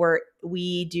 If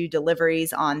we do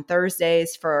deliveries on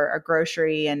Thursdays for a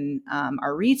grocery and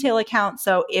our retail account.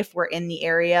 So if we're in the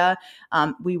area,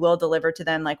 we will deliver to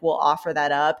them. Like we'll offer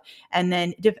that up, and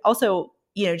then also.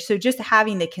 So just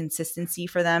having the consistency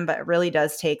for them, but it really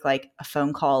does take like a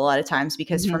phone call a lot of times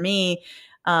because for Mhm. me,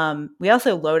 we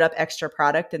also load up extra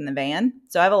product in the van.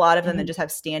 So I have a lot of them that Mhm. just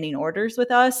have standing orders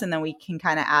with us, and then we can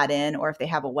kind of add in, or if they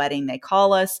have a wedding, they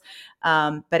call us.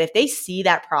 But if they see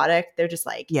that product, they're just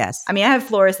like, Yes. I mean, I have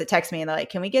florists that text me and they're like,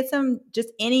 can we get some, just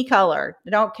any color? I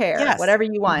don't care, Yes. whatever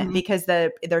you want, Mhm. because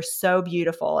they're so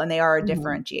beautiful and they are a Mhm.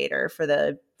 differentiator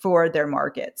for their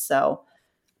market. So,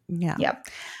 Yeah. yeah.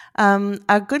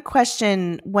 A good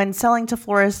question. When selling to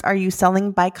florists, are you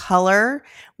selling by color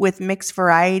with mixed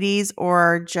varieties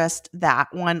or just that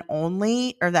one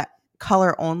only or that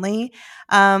color only?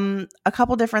 A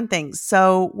couple different things.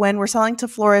 So when we're selling to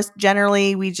florists,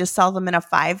 generally we just sell them in a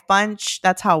 5 bunch.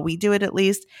 That's how we do it at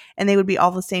least. And they would be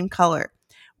all the same color.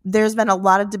 There's been a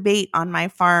lot of debate on my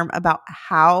farm about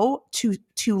how to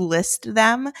list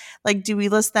them. Like, do we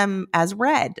list them as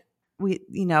red? We,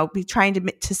 be trying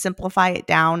to simplify it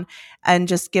down and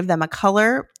just give them a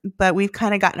color, but we've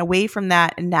kind of gotten away from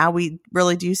that, and now we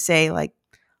really do say like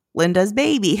Linda's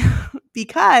baby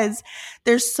because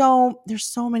there's so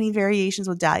many variations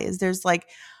with dahlias. There's like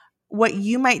what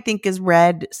you might think is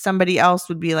red, somebody else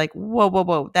would be like, whoa, whoa,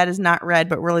 whoa, that is not red,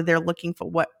 but really they're looking for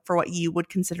what you would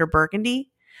consider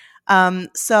burgundy.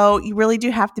 So you really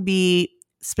do have to be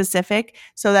specific.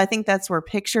 So I think that's where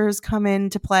pictures come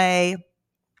into play,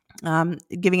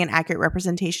 giving an accurate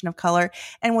representation of color.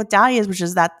 And with dahlias,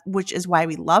 which is why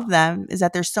we love them, is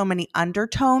that there's so many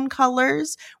undertone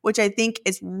colors, which I think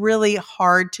is really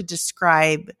hard to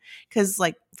describe. Because,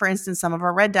 like, for instance, some of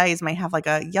our red dahlias might have like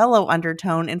a yellow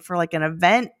undertone, and for like an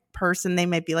event person, they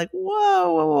might be like,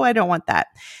 whoa, whoa, whoa, I don't want that.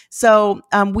 So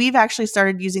we've actually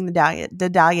started using the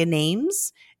dahlia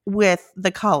names with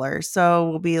the color. So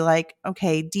we'll be like,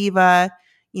 okay, diva,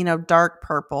 dark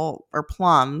purple or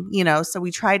plum, so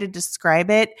we try to describe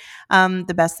it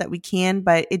the best that we can,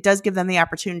 but it does give them the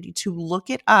opportunity to look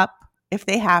it up if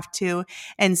they have to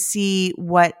and see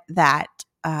what that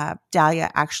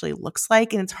dahlia actually looks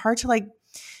like. And it's hard to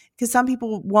because some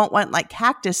people won't want like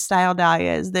cactus style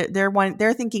dahlias.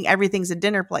 They're thinking everything's a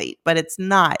dinner plate, but it's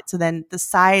not. So then the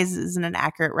size isn't an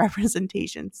accurate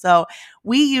representation. So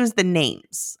we use the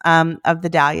names of the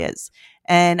dahlias.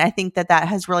 And I think that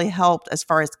has really helped as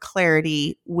far as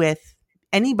clarity with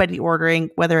anybody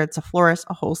ordering, whether it's a florist,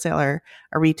 a wholesaler,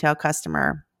 a retail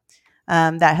customer.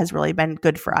 That has really been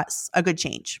good for us, a good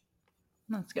change.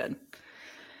 That's good.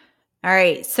 All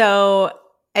right. So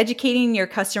educating your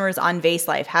customers on vase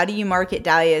life. How do you market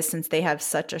dahlias since they have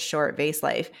such a short vase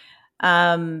life?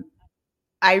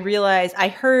 I realized I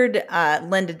heard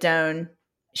Linda Doan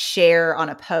share on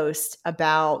a post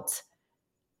about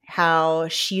how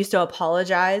she used to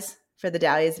apologize for the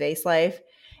dahlias vase life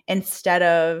instead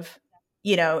of,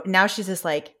 now she's just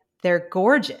like, they're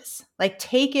gorgeous. Like,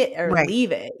 take it or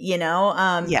leave it,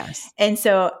 Yes. And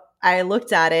so I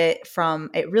looked at it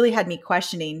it really had me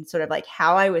questioning sort of like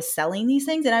how I was selling these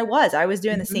things. And I was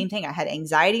doing the same thing. I had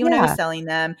anxiety when I was selling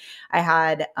them. I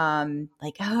had I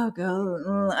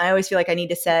always feel like I need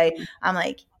to say, I'm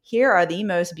like, here are the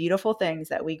most beautiful things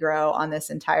that we grow on this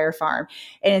entire farm.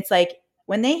 And it's like,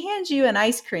 when they hand you an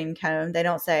ice cream cone, they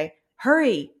don't say,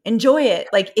 hurry, enjoy it.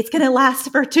 Like, it's going to last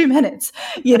for 2 minutes,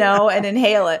 and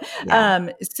inhale it. Yeah.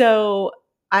 So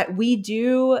we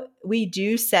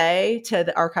do say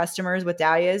to our customers with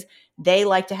dahlias, they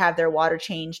like to have their water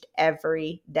changed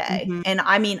every day. Mm-hmm. And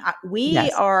I mean, we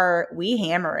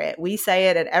hammer it. We say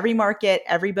it at every market,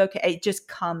 every book. It just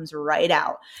comes right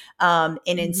out. And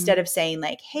instead of saying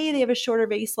like, hey, they have a shorter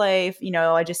vase life,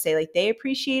 I just say like, they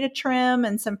appreciate a trim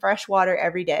and some fresh water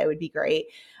every day would be great.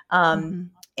 And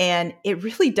it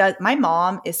really does. My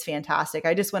mom is fantastic.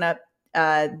 I just went up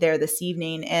there this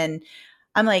evening and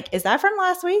I'm like, is that from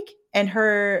last week? And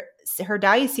her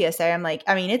dahlia CSA, I'm like,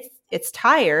 I mean, it's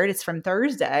tired. It's from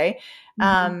Thursday.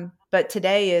 But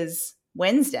today is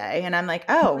Wednesday. And I'm like,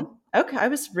 oh, okay. I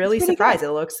was really surprised. Good.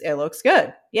 It looks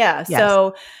good. Yeah. Yes.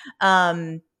 So,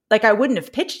 like, I wouldn't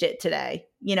have pitched it today,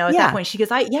 at that point. She goes,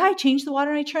 I changed the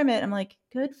water and I trim it. I'm like,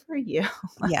 good for you.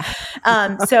 Yeah.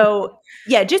 So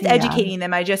yeah, just educating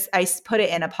them. I put it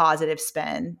in a positive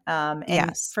spin.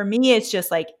 And for me, it's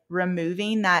just like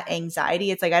removing that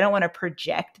anxiety. It's like, I don't want to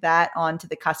project that onto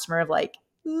the customer of like,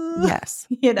 yes,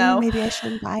 maybe I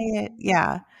shouldn't buy it.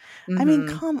 Yeah. I mean,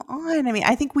 come on. I mean,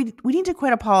 I think we need to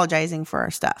quit apologizing for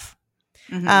our stuff.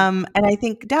 And I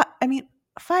think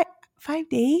five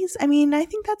days. I mean, I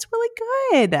think that's really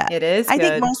good. It is. I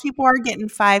think most people are getting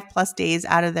 5+ days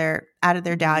out of their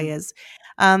dahlias.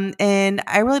 And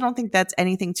I really don't think that's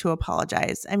anything to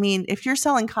apologize. I mean, if you're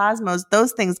selling cosmos,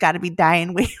 those things got to be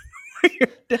dying way before your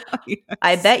dahlias.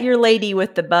 I bet your lady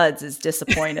with the buds is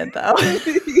disappointed though.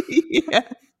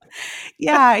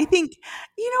 Yeah, I think,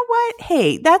 you know what?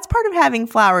 Hey, that's part of having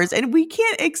flowers. And we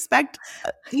can't expect,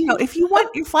 if you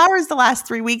want your flowers to last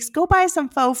 3 weeks, go buy some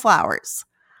faux flowers.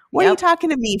 What are you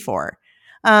talking to me for?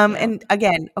 And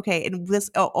again, okay, and this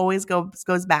always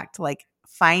goes back to like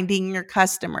finding your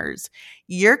customers.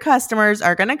 Your customers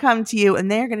are going to come to you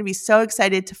and they're going to be so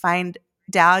excited to find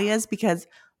dahlias because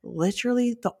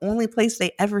literally the only place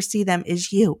they ever see them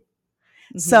is you.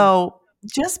 So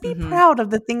Just be Mhm. proud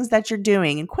of the things that you're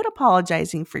doing and quit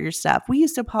apologizing for your stuff. We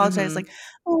used to apologize like, Mhm.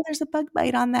 "Oh, there's a bug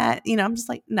bite on that." I'm just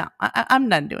like, "No, I'm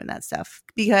done doing that stuff,"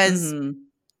 because Mhm.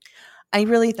 I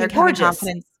really They're think having gorgeous.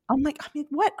 confidence. I'm like, I mean,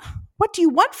 what do you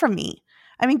want from me?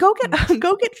 I mean, go Mm. get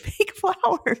go get fake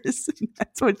flowers.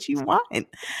 That's what you want. What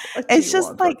do It's you just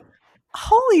want from like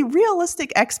holy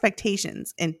realistic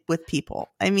expectations in with people.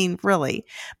 I mean, really.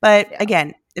 But Yeah.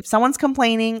 again, if someone's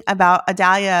complaining about a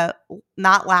dahlia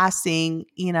not lasting,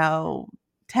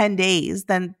 10 days,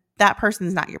 then that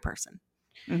person's not your person.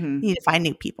 You Mhm. need to find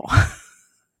new people.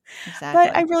 But I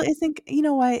Exactly. really think, you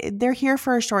know what? They're here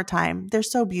for a short time. They're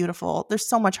so beautiful. There's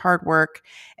so much hard work,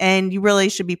 and you really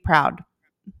should be proud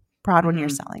when you're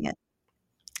Mhm. selling it.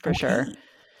 For sure. Okay.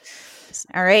 S-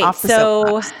 All right. Off the So,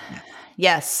 soapbox. Yes.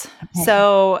 yes. Okay.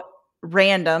 So,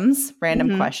 random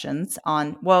Mhm. questions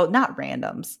on, well, not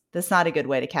randoms. That's not a good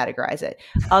way to categorize it.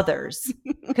 Others,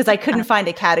 because I couldn't find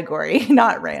a category,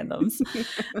 not randoms.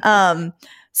 Um,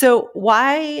 so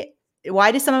why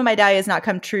do some of my dahlias not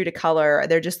come true to color?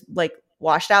 They're just like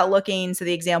washed out looking. So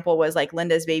the example was like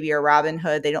Linda's Baby or Robin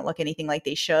Hood. They don't look anything like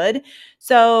they should.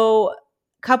 So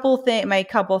my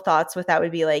couple thoughts with that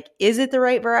would be like, is it the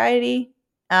right variety?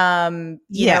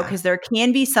 Yeah. Because there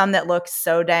can be some that look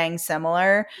so dang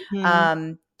similar.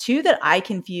 Mhm. Two that I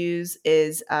confuse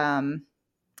is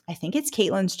I think it's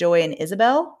Caitlin's Joy and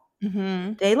Isabel.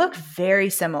 Mhm. They look very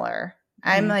similar.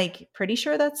 I'm Mhm. like pretty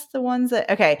sure that's the ones that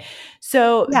okay.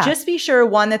 So Yeah. just be sure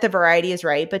one that the variety is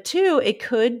right, but two, it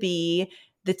could be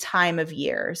the time of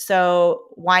year. So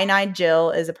Wine-Eyed Jill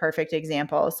is a perfect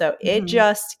example. So it Mhm.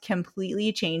 just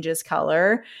completely changes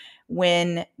color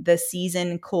when the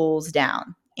season cools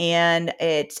down. And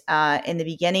it in the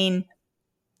beginning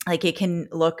like it can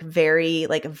look very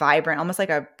like vibrant, almost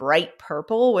like a bright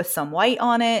purple with some white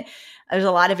on it. There's a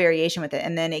lot of variation with it.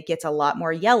 And then it gets a lot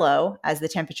more yellow as the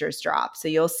temperatures drop. So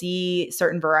you'll see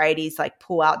certain varieties like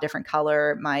pull out different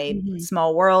color. My Mhm.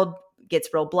 small world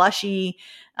gets real blushy,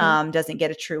 Mhm. doesn't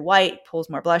get a true white, pulls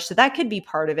more blush. So that could be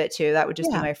part of it too. That would just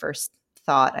be Yeah. my first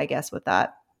thought, I guess, with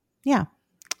that. Yeah.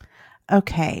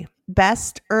 Okay.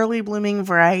 Best early blooming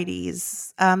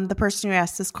varieties. The person who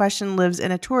asked this question lives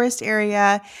in a tourist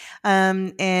area,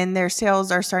 and their sales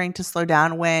are starting to slow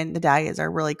down when the dahlias are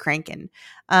really cranking.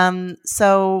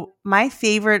 So my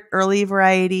favorite early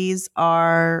varieties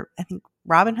are, I think,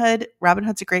 Robin Hood. Robin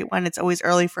Hood's a great one. It's always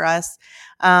early for us.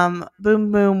 Boom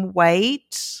Boom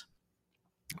White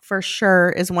for sure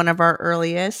is one of our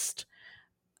earliest.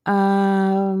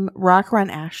 Rock Run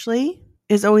Ashley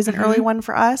is always an early Mm-hmm. one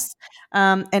for us.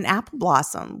 And Apple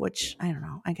Blossom, which I don't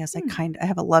know. I guess I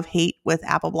have a love hate with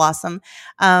Apple Blossom.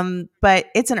 But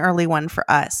it's an early one for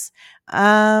us.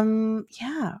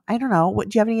 Yeah, I don't know. What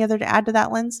do you have any other to add to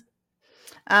that, Linz?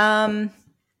 Um,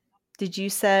 did you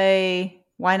say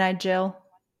Wine-Eyed Jill?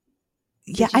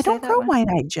 Yeah, Did you I say don't that grow one?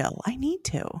 Wine-Eyed Jill. I need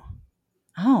to.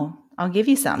 Oh, I'll give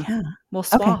you some. Yeah. We'll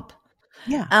Okay. swap.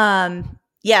 Yeah.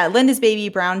 Yeah, Linda's Baby,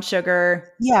 Brown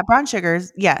Sugar. Yeah. Brown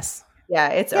sugars. Yes. Yeah,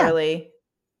 it's Yeah. early,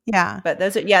 Yeah. but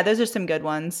those are some good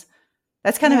ones.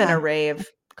 That's kind of an Yeah. array of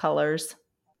colors.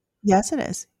 Yes, it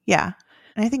is. Yeah.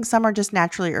 And I think some are just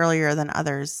naturally earlier than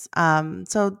others.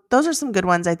 So those are some good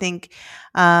ones, I think,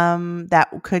 that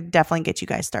could definitely get you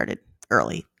guys started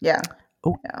early. Yeah.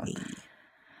 Yeah. Okay.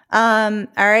 All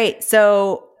right.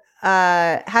 So,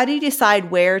 how do you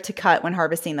decide where to cut when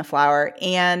harvesting the flower?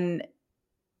 And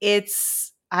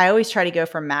I always try to go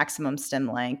for maximum stem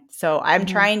length. So I'm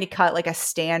Mm-hmm. trying to cut like a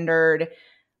standard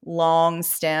long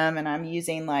stem, and I'm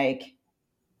using like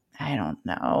I don't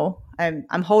know. I'm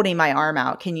holding my arm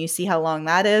out. Can you see how long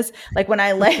that is? Like when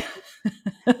I lay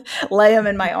them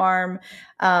in my arm,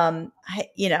 I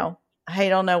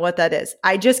don't know what that is.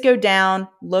 I just go down,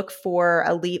 look for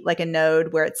a leaf, like a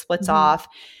node where it splits Mm-hmm. off.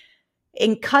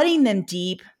 And cutting them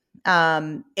deep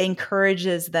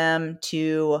encourages them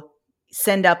to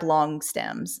send up long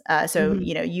stems. So,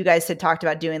 Mm-hmm. you guys had talked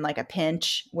about doing like a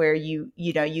pinch where you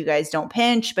guys don't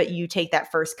pinch, but you take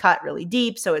that first cut really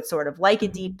deep. So it's sort of like a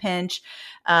Mm-hmm. deep pinch.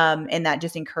 And that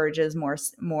just encourages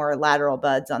more lateral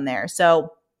buds on there.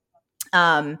 So,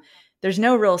 um, there's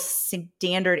no real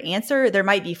standard answer. There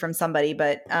might be from somebody,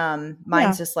 but Yeah.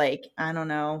 mine's just like, I don't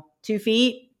know, 2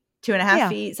 feet, 2.5 Yeah.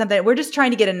 feet, something. We're just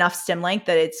trying to get enough stem length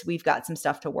that we've got some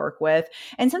stuff to work with.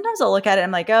 And sometimes I'll look at it,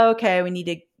 I'm like, oh, okay, we need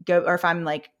to go. Or if I'm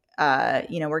like,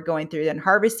 we're going through and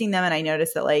harvesting them, and I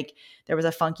notice that like there was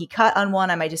a funky cut on one,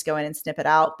 I might just go in and snip it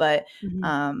out. But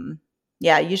Mm-hmm.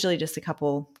 yeah, usually just a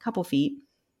couple feet.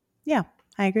 Yeah.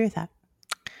 I agree with that.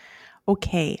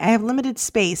 Okay. I have limited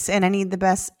space and I need the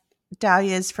best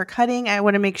dahlias for cutting. I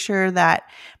want to make sure that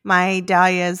my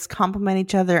dahlias complement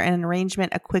each other in an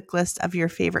arrangement. A quick list of your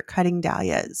favorite cutting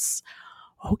dahlias.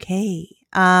 Okay.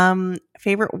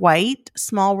 Favorite white,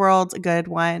 Small World's a good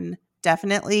one.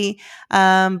 Definitely.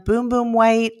 Boom Boom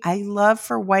White. I love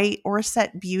for white or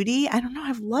Set Beauty. I don't know.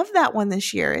 I've loved that one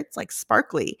this year. It's like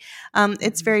sparkly.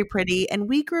 It's very pretty. And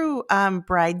we grew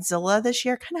Bridezilla this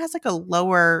year. Kind of has like a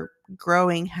lower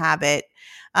growing habit.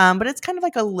 But it's kind of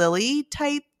like a lily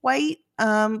type white,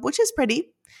 which is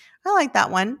pretty. I like that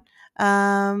one.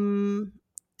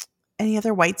 Any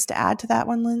other whites to add to that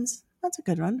one, Linz? That's a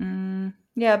good one.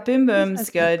 Yeah, Boom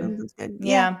Boom's good. Boom Boom's good.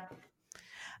 Yeah.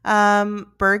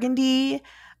 Burgundy.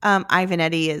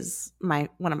 Ivanetti is one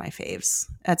of my faves.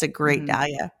 That's a great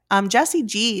dahlia. Jessie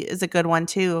G is a good one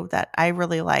too that I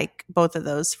really like, both of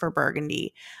those for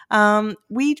Burgundy.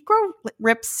 We grow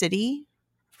Rip City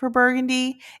for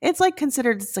Burgundy. It's like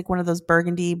considered, it's like one of those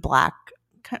burgundy black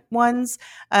ones,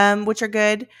 which are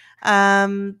good.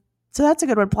 So that's a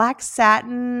good one. Black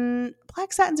Satin's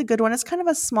a good one. It's kind of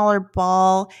a smaller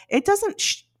ball. It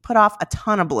doesn't put off a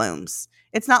ton of blooms.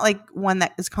 It's not like one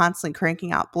that is constantly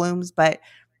cranking out blooms, but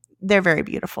they're very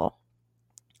beautiful.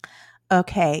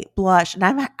 Okay, blush. And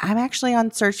I'm actually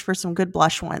on search for some good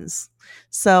blush ones.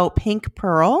 So Pink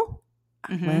Pearl.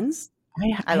 Linz,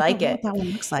 I like don't know it. what that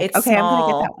one looks like. It's okay, small. I'm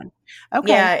gonna get that one.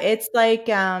 Okay. Yeah, it's like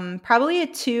probably a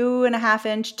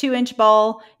 2.5-inch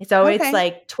ball. It's always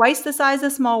like twice the size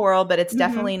of Small World, but it's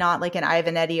definitely not like an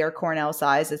Ivanetti or Cornell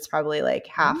size. It's probably like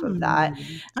half of that.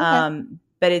 Okay.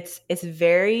 But it's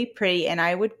very pretty, and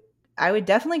I would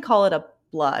definitely call it a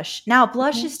blush. Now,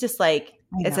 blush is just like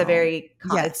it's a very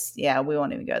we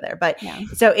won't even go there. But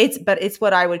so it's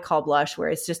what I would call blush, where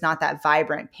it's just not that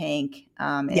vibrant pink.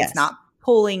 And it's not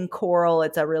pulling coral.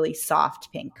 It's a really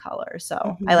soft pink color.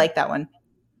 So I like that one.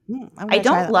 I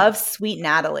don't love Sweet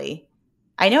Natalie.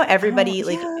 I know everybody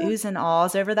oohs and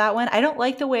ahs over that one. I don't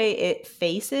like the way it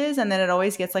faces, and then it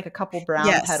always gets like a couple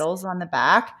brown petals on the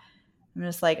back. I'm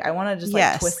just like, I want to just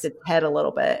like twist its head a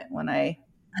little bit when I.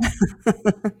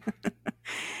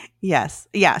 Yes.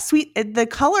 Yeah. The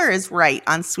color is right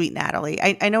on Sweet Natalie.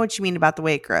 I know what you mean about the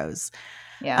way it grows.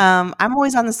 Yeah. I'm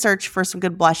always on the search for some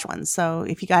good blush ones. So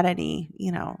if you got any,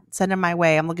 send them my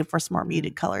way. I'm looking for some more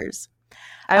muted colors.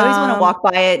 I always want to walk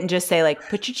by it and just say like,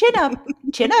 put your chin up,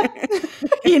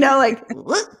 like.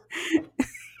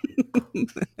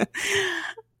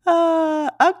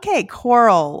 Okay.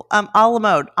 Coral. A la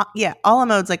mode. A la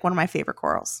mode's like one of my favorite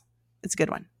corals. It's a good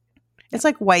one. It's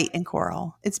like white and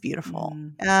coral. It's beautiful.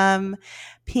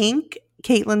 Pink,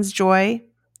 Caitlin's Joy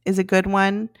is a good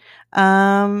one.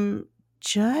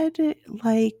 Judd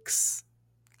likes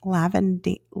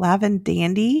Lavendandy.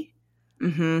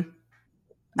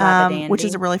 Which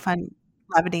is a really fun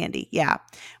Lavendandy. Yeah.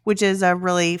 Which is a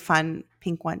really fun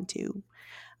pink one too.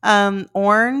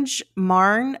 Orange,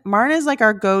 Marn is like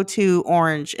our go-to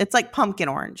orange. It's like pumpkin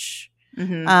orange.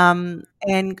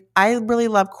 And I really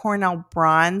love Cornell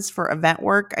Bronze for event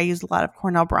work. I use a lot of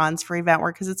Cornell Bronze for event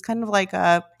work because it's kind of like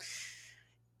a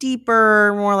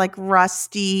deeper, more like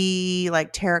rusty,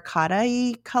 like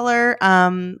terracotta-y color,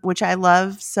 which I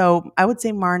love. So I would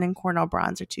say Marn and Cornell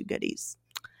Bronze are two goodies.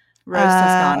 Rose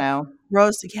Toscano.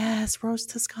 Rose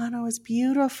Toscano is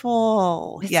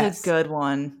beautiful. It's a good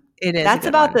one. It is. That's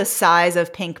about the size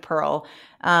of Pink Pearl.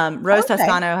 Rose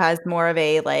Toscano has more of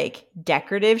a like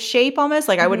decorative shape almost.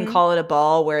 Like I wouldn't call it a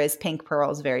ball, whereas Pink Pearl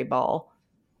is very ball.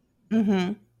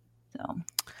 So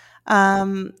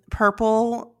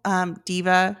purple,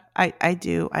 Diva. I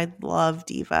do. I love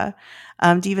Diva.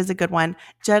 Diva's a good one.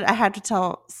 Judd, I had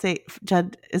to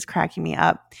Judd is cracking me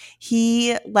up.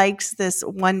 He likes this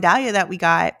one dahlia that we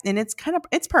got, and it's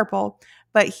purple,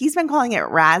 but he's been calling it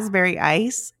raspberry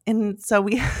ice. And so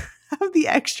we have the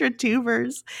extra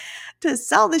tubers to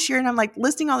sell this year. And I'm like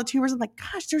listing all the tubers. I'm like,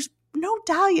 gosh, there's no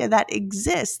dahlia that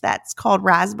exists that's called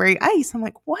raspberry ice. I'm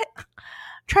like, what? I'm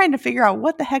trying to figure out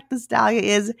what the heck this dahlia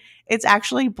is. It's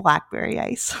actually blackberry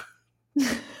ice.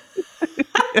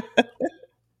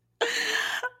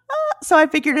 So I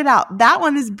figured it out. That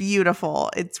one is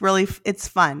beautiful. It's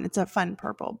fun. It's a fun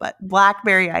purple, but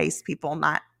blackberry ice, people,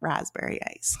 not raspberry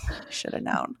ice. Should have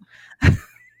known.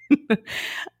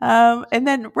 And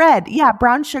then red. Yeah,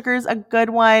 brown sugar's a good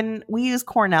one. We use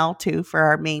Cornell too for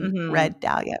our main red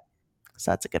dahlia.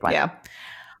 So that's a good one. Yeah.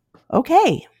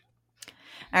 Okay.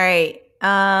 All right.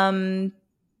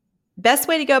 Best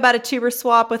way to go about a tuber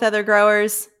swap with other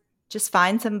growers, just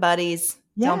find some buddies.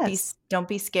 Yes. Don't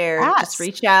be scared. Just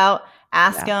reach out,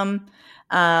 ask them.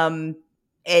 And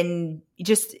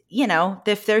just,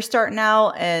 if they're starting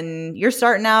out and you're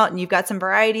starting out and you've got some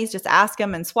varieties, just ask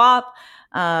them and swap.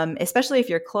 Especially if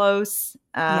you're close.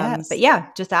 But Yes. yeah,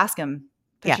 just ask them.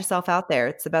 Put Yeah, yourself out there.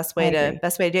 It's the I agree.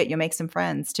 best way to do it. You'll make some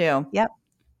friends too. Yep.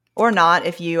 Or not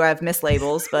if you have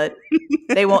mislabels, but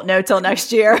they won't know till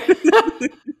next year.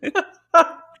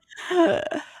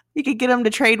 You could get them to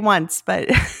trade once, but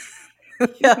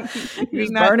Yeah, you're maybe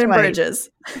just not burning twice. bridges.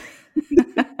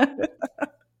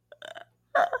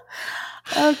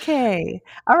 Okay.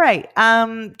 All right.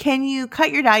 Can you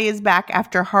cut your dahlias back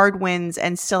after hard winds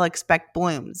and still expect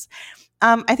blooms?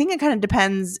 I think it kind of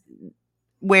depends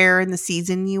where in the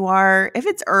season you are. If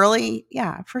it's early,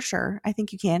 yeah, for sure. I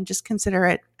think you can just consider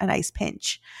it a nice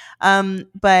pinch.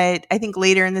 But I think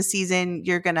later in the season,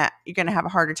 you're gonna have a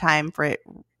harder time for it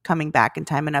coming back in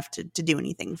time enough to do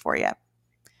anything for you.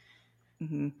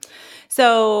 Mm-hmm.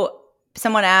 So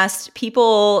someone asked,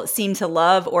 people seem to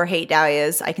love or hate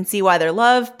dahlias. I can see why they're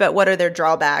loved, but what are their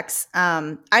drawbacks?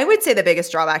 I would say the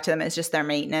biggest drawback to them is just their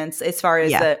maintenance as far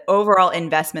as Yeah. the overall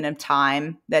investment of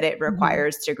time that it Mm-hmm.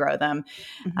 requires to grow them.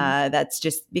 Mm-hmm. That's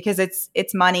just because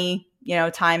it's money,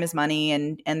 time is money,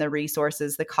 and the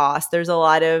resources, the cost. There's a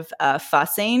lot of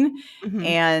fussing Mm-hmm.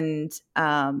 and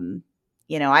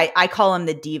I call them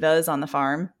the divas on the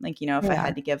farm. Like, if I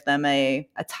had to give them a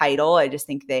title, I just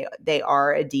think they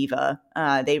are a diva.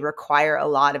 They require a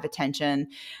lot of attention.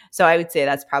 So I would say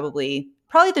that's probably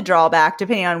the drawback,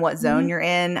 depending on what zone Mm-hmm. you're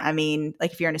in. I mean,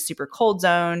 like if you're in a super cold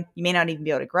zone, you may not even be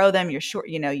able to grow them. You're short,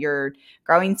 your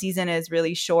growing season is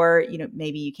really short.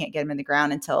 Maybe you can't get them in the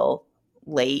ground until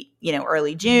late,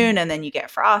 early June, and then you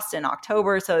get frost in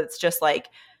October. So it's just like,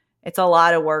 it's a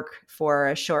lot of work for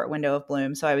a short window of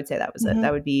bloom. So I would say that was it.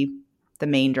 That would be the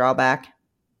main drawback.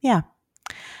 Yeah.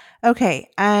 Okay.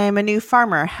 I'm a new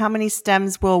farmer. How many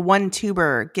stems will one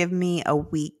tuber give me a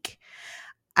week?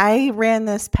 I ran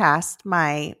this past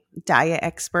my dahlia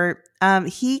expert.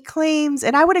 He claims,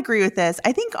 and I would agree with this,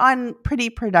 I think on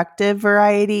pretty productive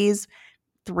varieties,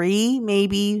 3,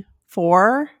 maybe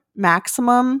 4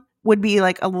 maximum would be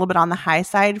like a little bit on the high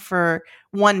side for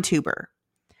one tuber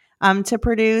to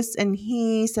produce. And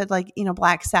he said, like,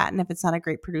 black satin, if it's not a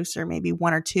great producer, maybe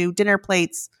 1 or 2 dinner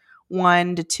plates,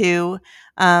 1 to 2,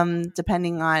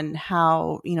 depending on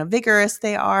how, vigorous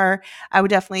they are. I would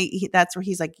definitely, that's where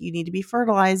he's like, you need to be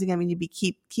fertilizing them. You need to be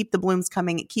keep the blooms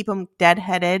coming, keep them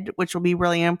deadheaded, which will be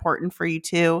really important for you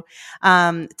too,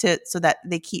 so that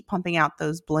they keep pumping out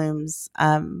those blooms.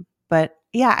 But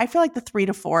yeah, I feel like the 3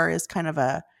 to 4 is kind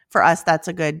of for us, that's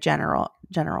a good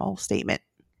general statement.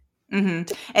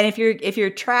 Mm-hmm. And if you're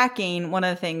tracking, one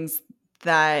of the things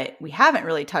that we haven't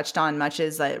really touched on much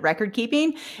is record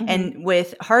keeping. Mm-hmm. And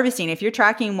with harvesting, if you're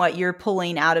tracking what you're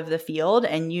pulling out of the field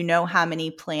and you know how many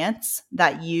plants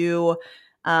that you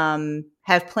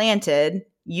have planted,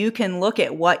 you can look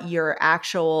at what your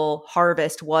actual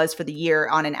harvest was for the year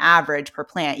on an average per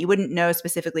plant. You wouldn't know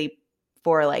specifically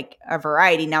for like a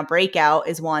variety. Now, breakout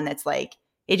is one that's like,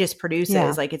 it just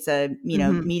produces like it's a,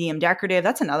 medium decorative.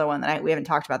 That's another one that we haven't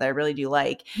talked about that I really do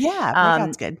like. Yeah,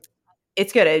 breakout's good.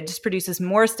 It's good. It just produces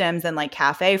more stems than like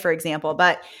cafe, for example.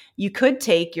 But you could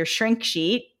take your shrink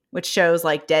sheet, which shows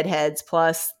like deadheads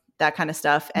plus that kind of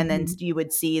stuff. And then you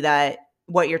would see that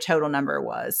what your total number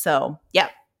was. So yeah,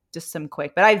 just some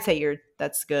quick, but I'd say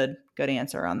that's good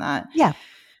answer on that. Yeah.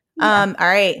 All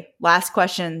right. Last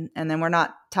question. And then we're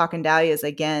not talking dahlias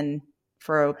again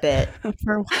for a bit.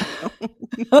 For a while.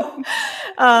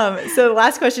 So the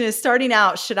last question is, starting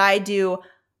out, should I do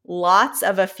lots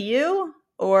of a few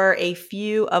or a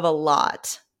few of a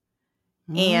lot?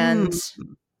 And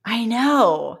I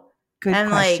know. Good and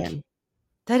question. Like,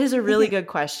 that is a really good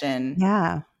question.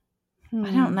 Yeah.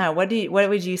 I don't know. What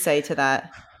would you say to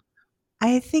that?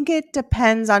 I think it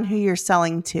depends on who you're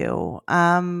selling to.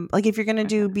 Like if you're going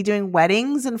to be doing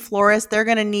weddings and florists, they're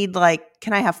going to need like,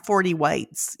 can I have 40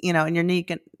 whites, and you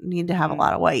need to have a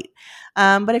lot of white.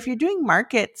 But if you're doing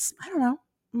markets, I don't know,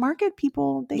 market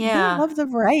people, they love the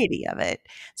variety of it.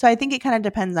 So I think it kind of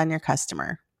depends on your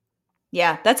customer.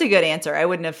 Yeah, that's a good answer. I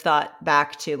wouldn't have thought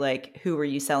back to like, who were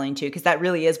you selling to? Because that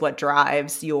really is what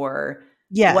drives your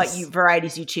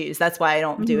varieties you choose. That's why I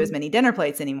don't do as many dinner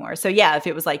plates anymore. So yeah, if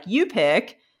it was like you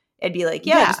pick, it'd be like,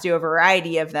 just do a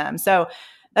variety of them. So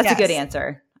that's a good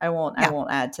answer. I won't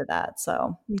add to that.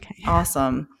 So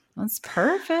awesome. That's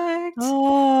perfect.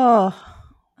 Oh,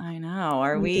 I know.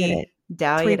 Are we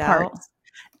dahliaed out?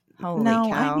 Holy cow.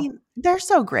 I mean, they're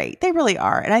so great. They really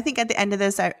are. And I think at the end of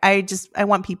this, I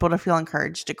want people to feel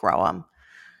encouraged to grow them.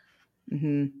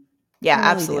 Mm-hmm. Yeah, really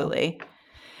absolutely.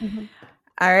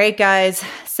 All right, guys.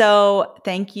 So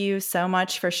thank you so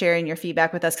much for sharing your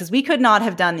feedback with us, because we could not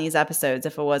have done these episodes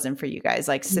if it wasn't for you guys,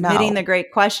 like submitting the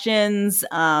great questions.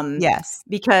 Yes.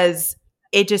 Because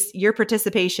it just, your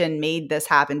participation made this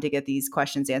happen to get these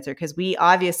questions answered. Cause we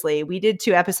did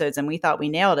 2 episodes and we thought we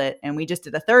nailed it. And we just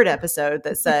did a 3rd episode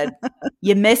that said,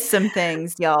 you missed some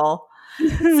things, y'all.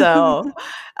 So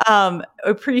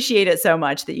appreciate it so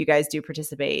much that you guys do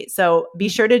participate. So be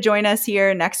sure to join us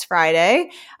here next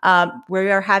Friday. We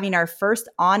are having our first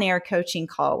on-air coaching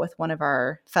call with one of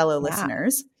our fellow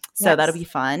listeners. So that'll be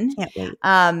fun. Can't wait.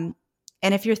 And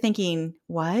if you're thinking,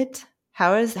 what?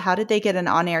 How did they get an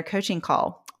on-air coaching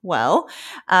call? Well,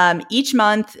 each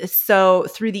month, so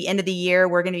through the end of the year,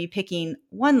 we're going to be picking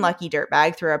one lucky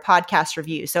dirtbag through our podcast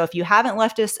review. So if you haven't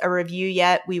left us a review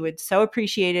yet, we would so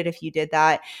appreciate it if you did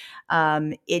that.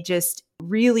 It just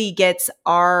really gets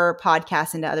our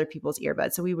podcast into other people's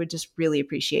earbuds. So we would just really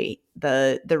appreciate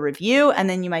the review. And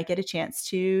then you might get a chance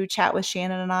to chat with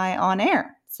Shannon and I on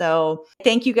air. So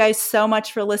thank you guys so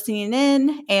much for listening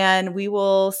in, and we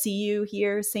will see you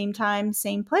here same time,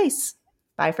 same place.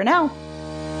 Bye for now.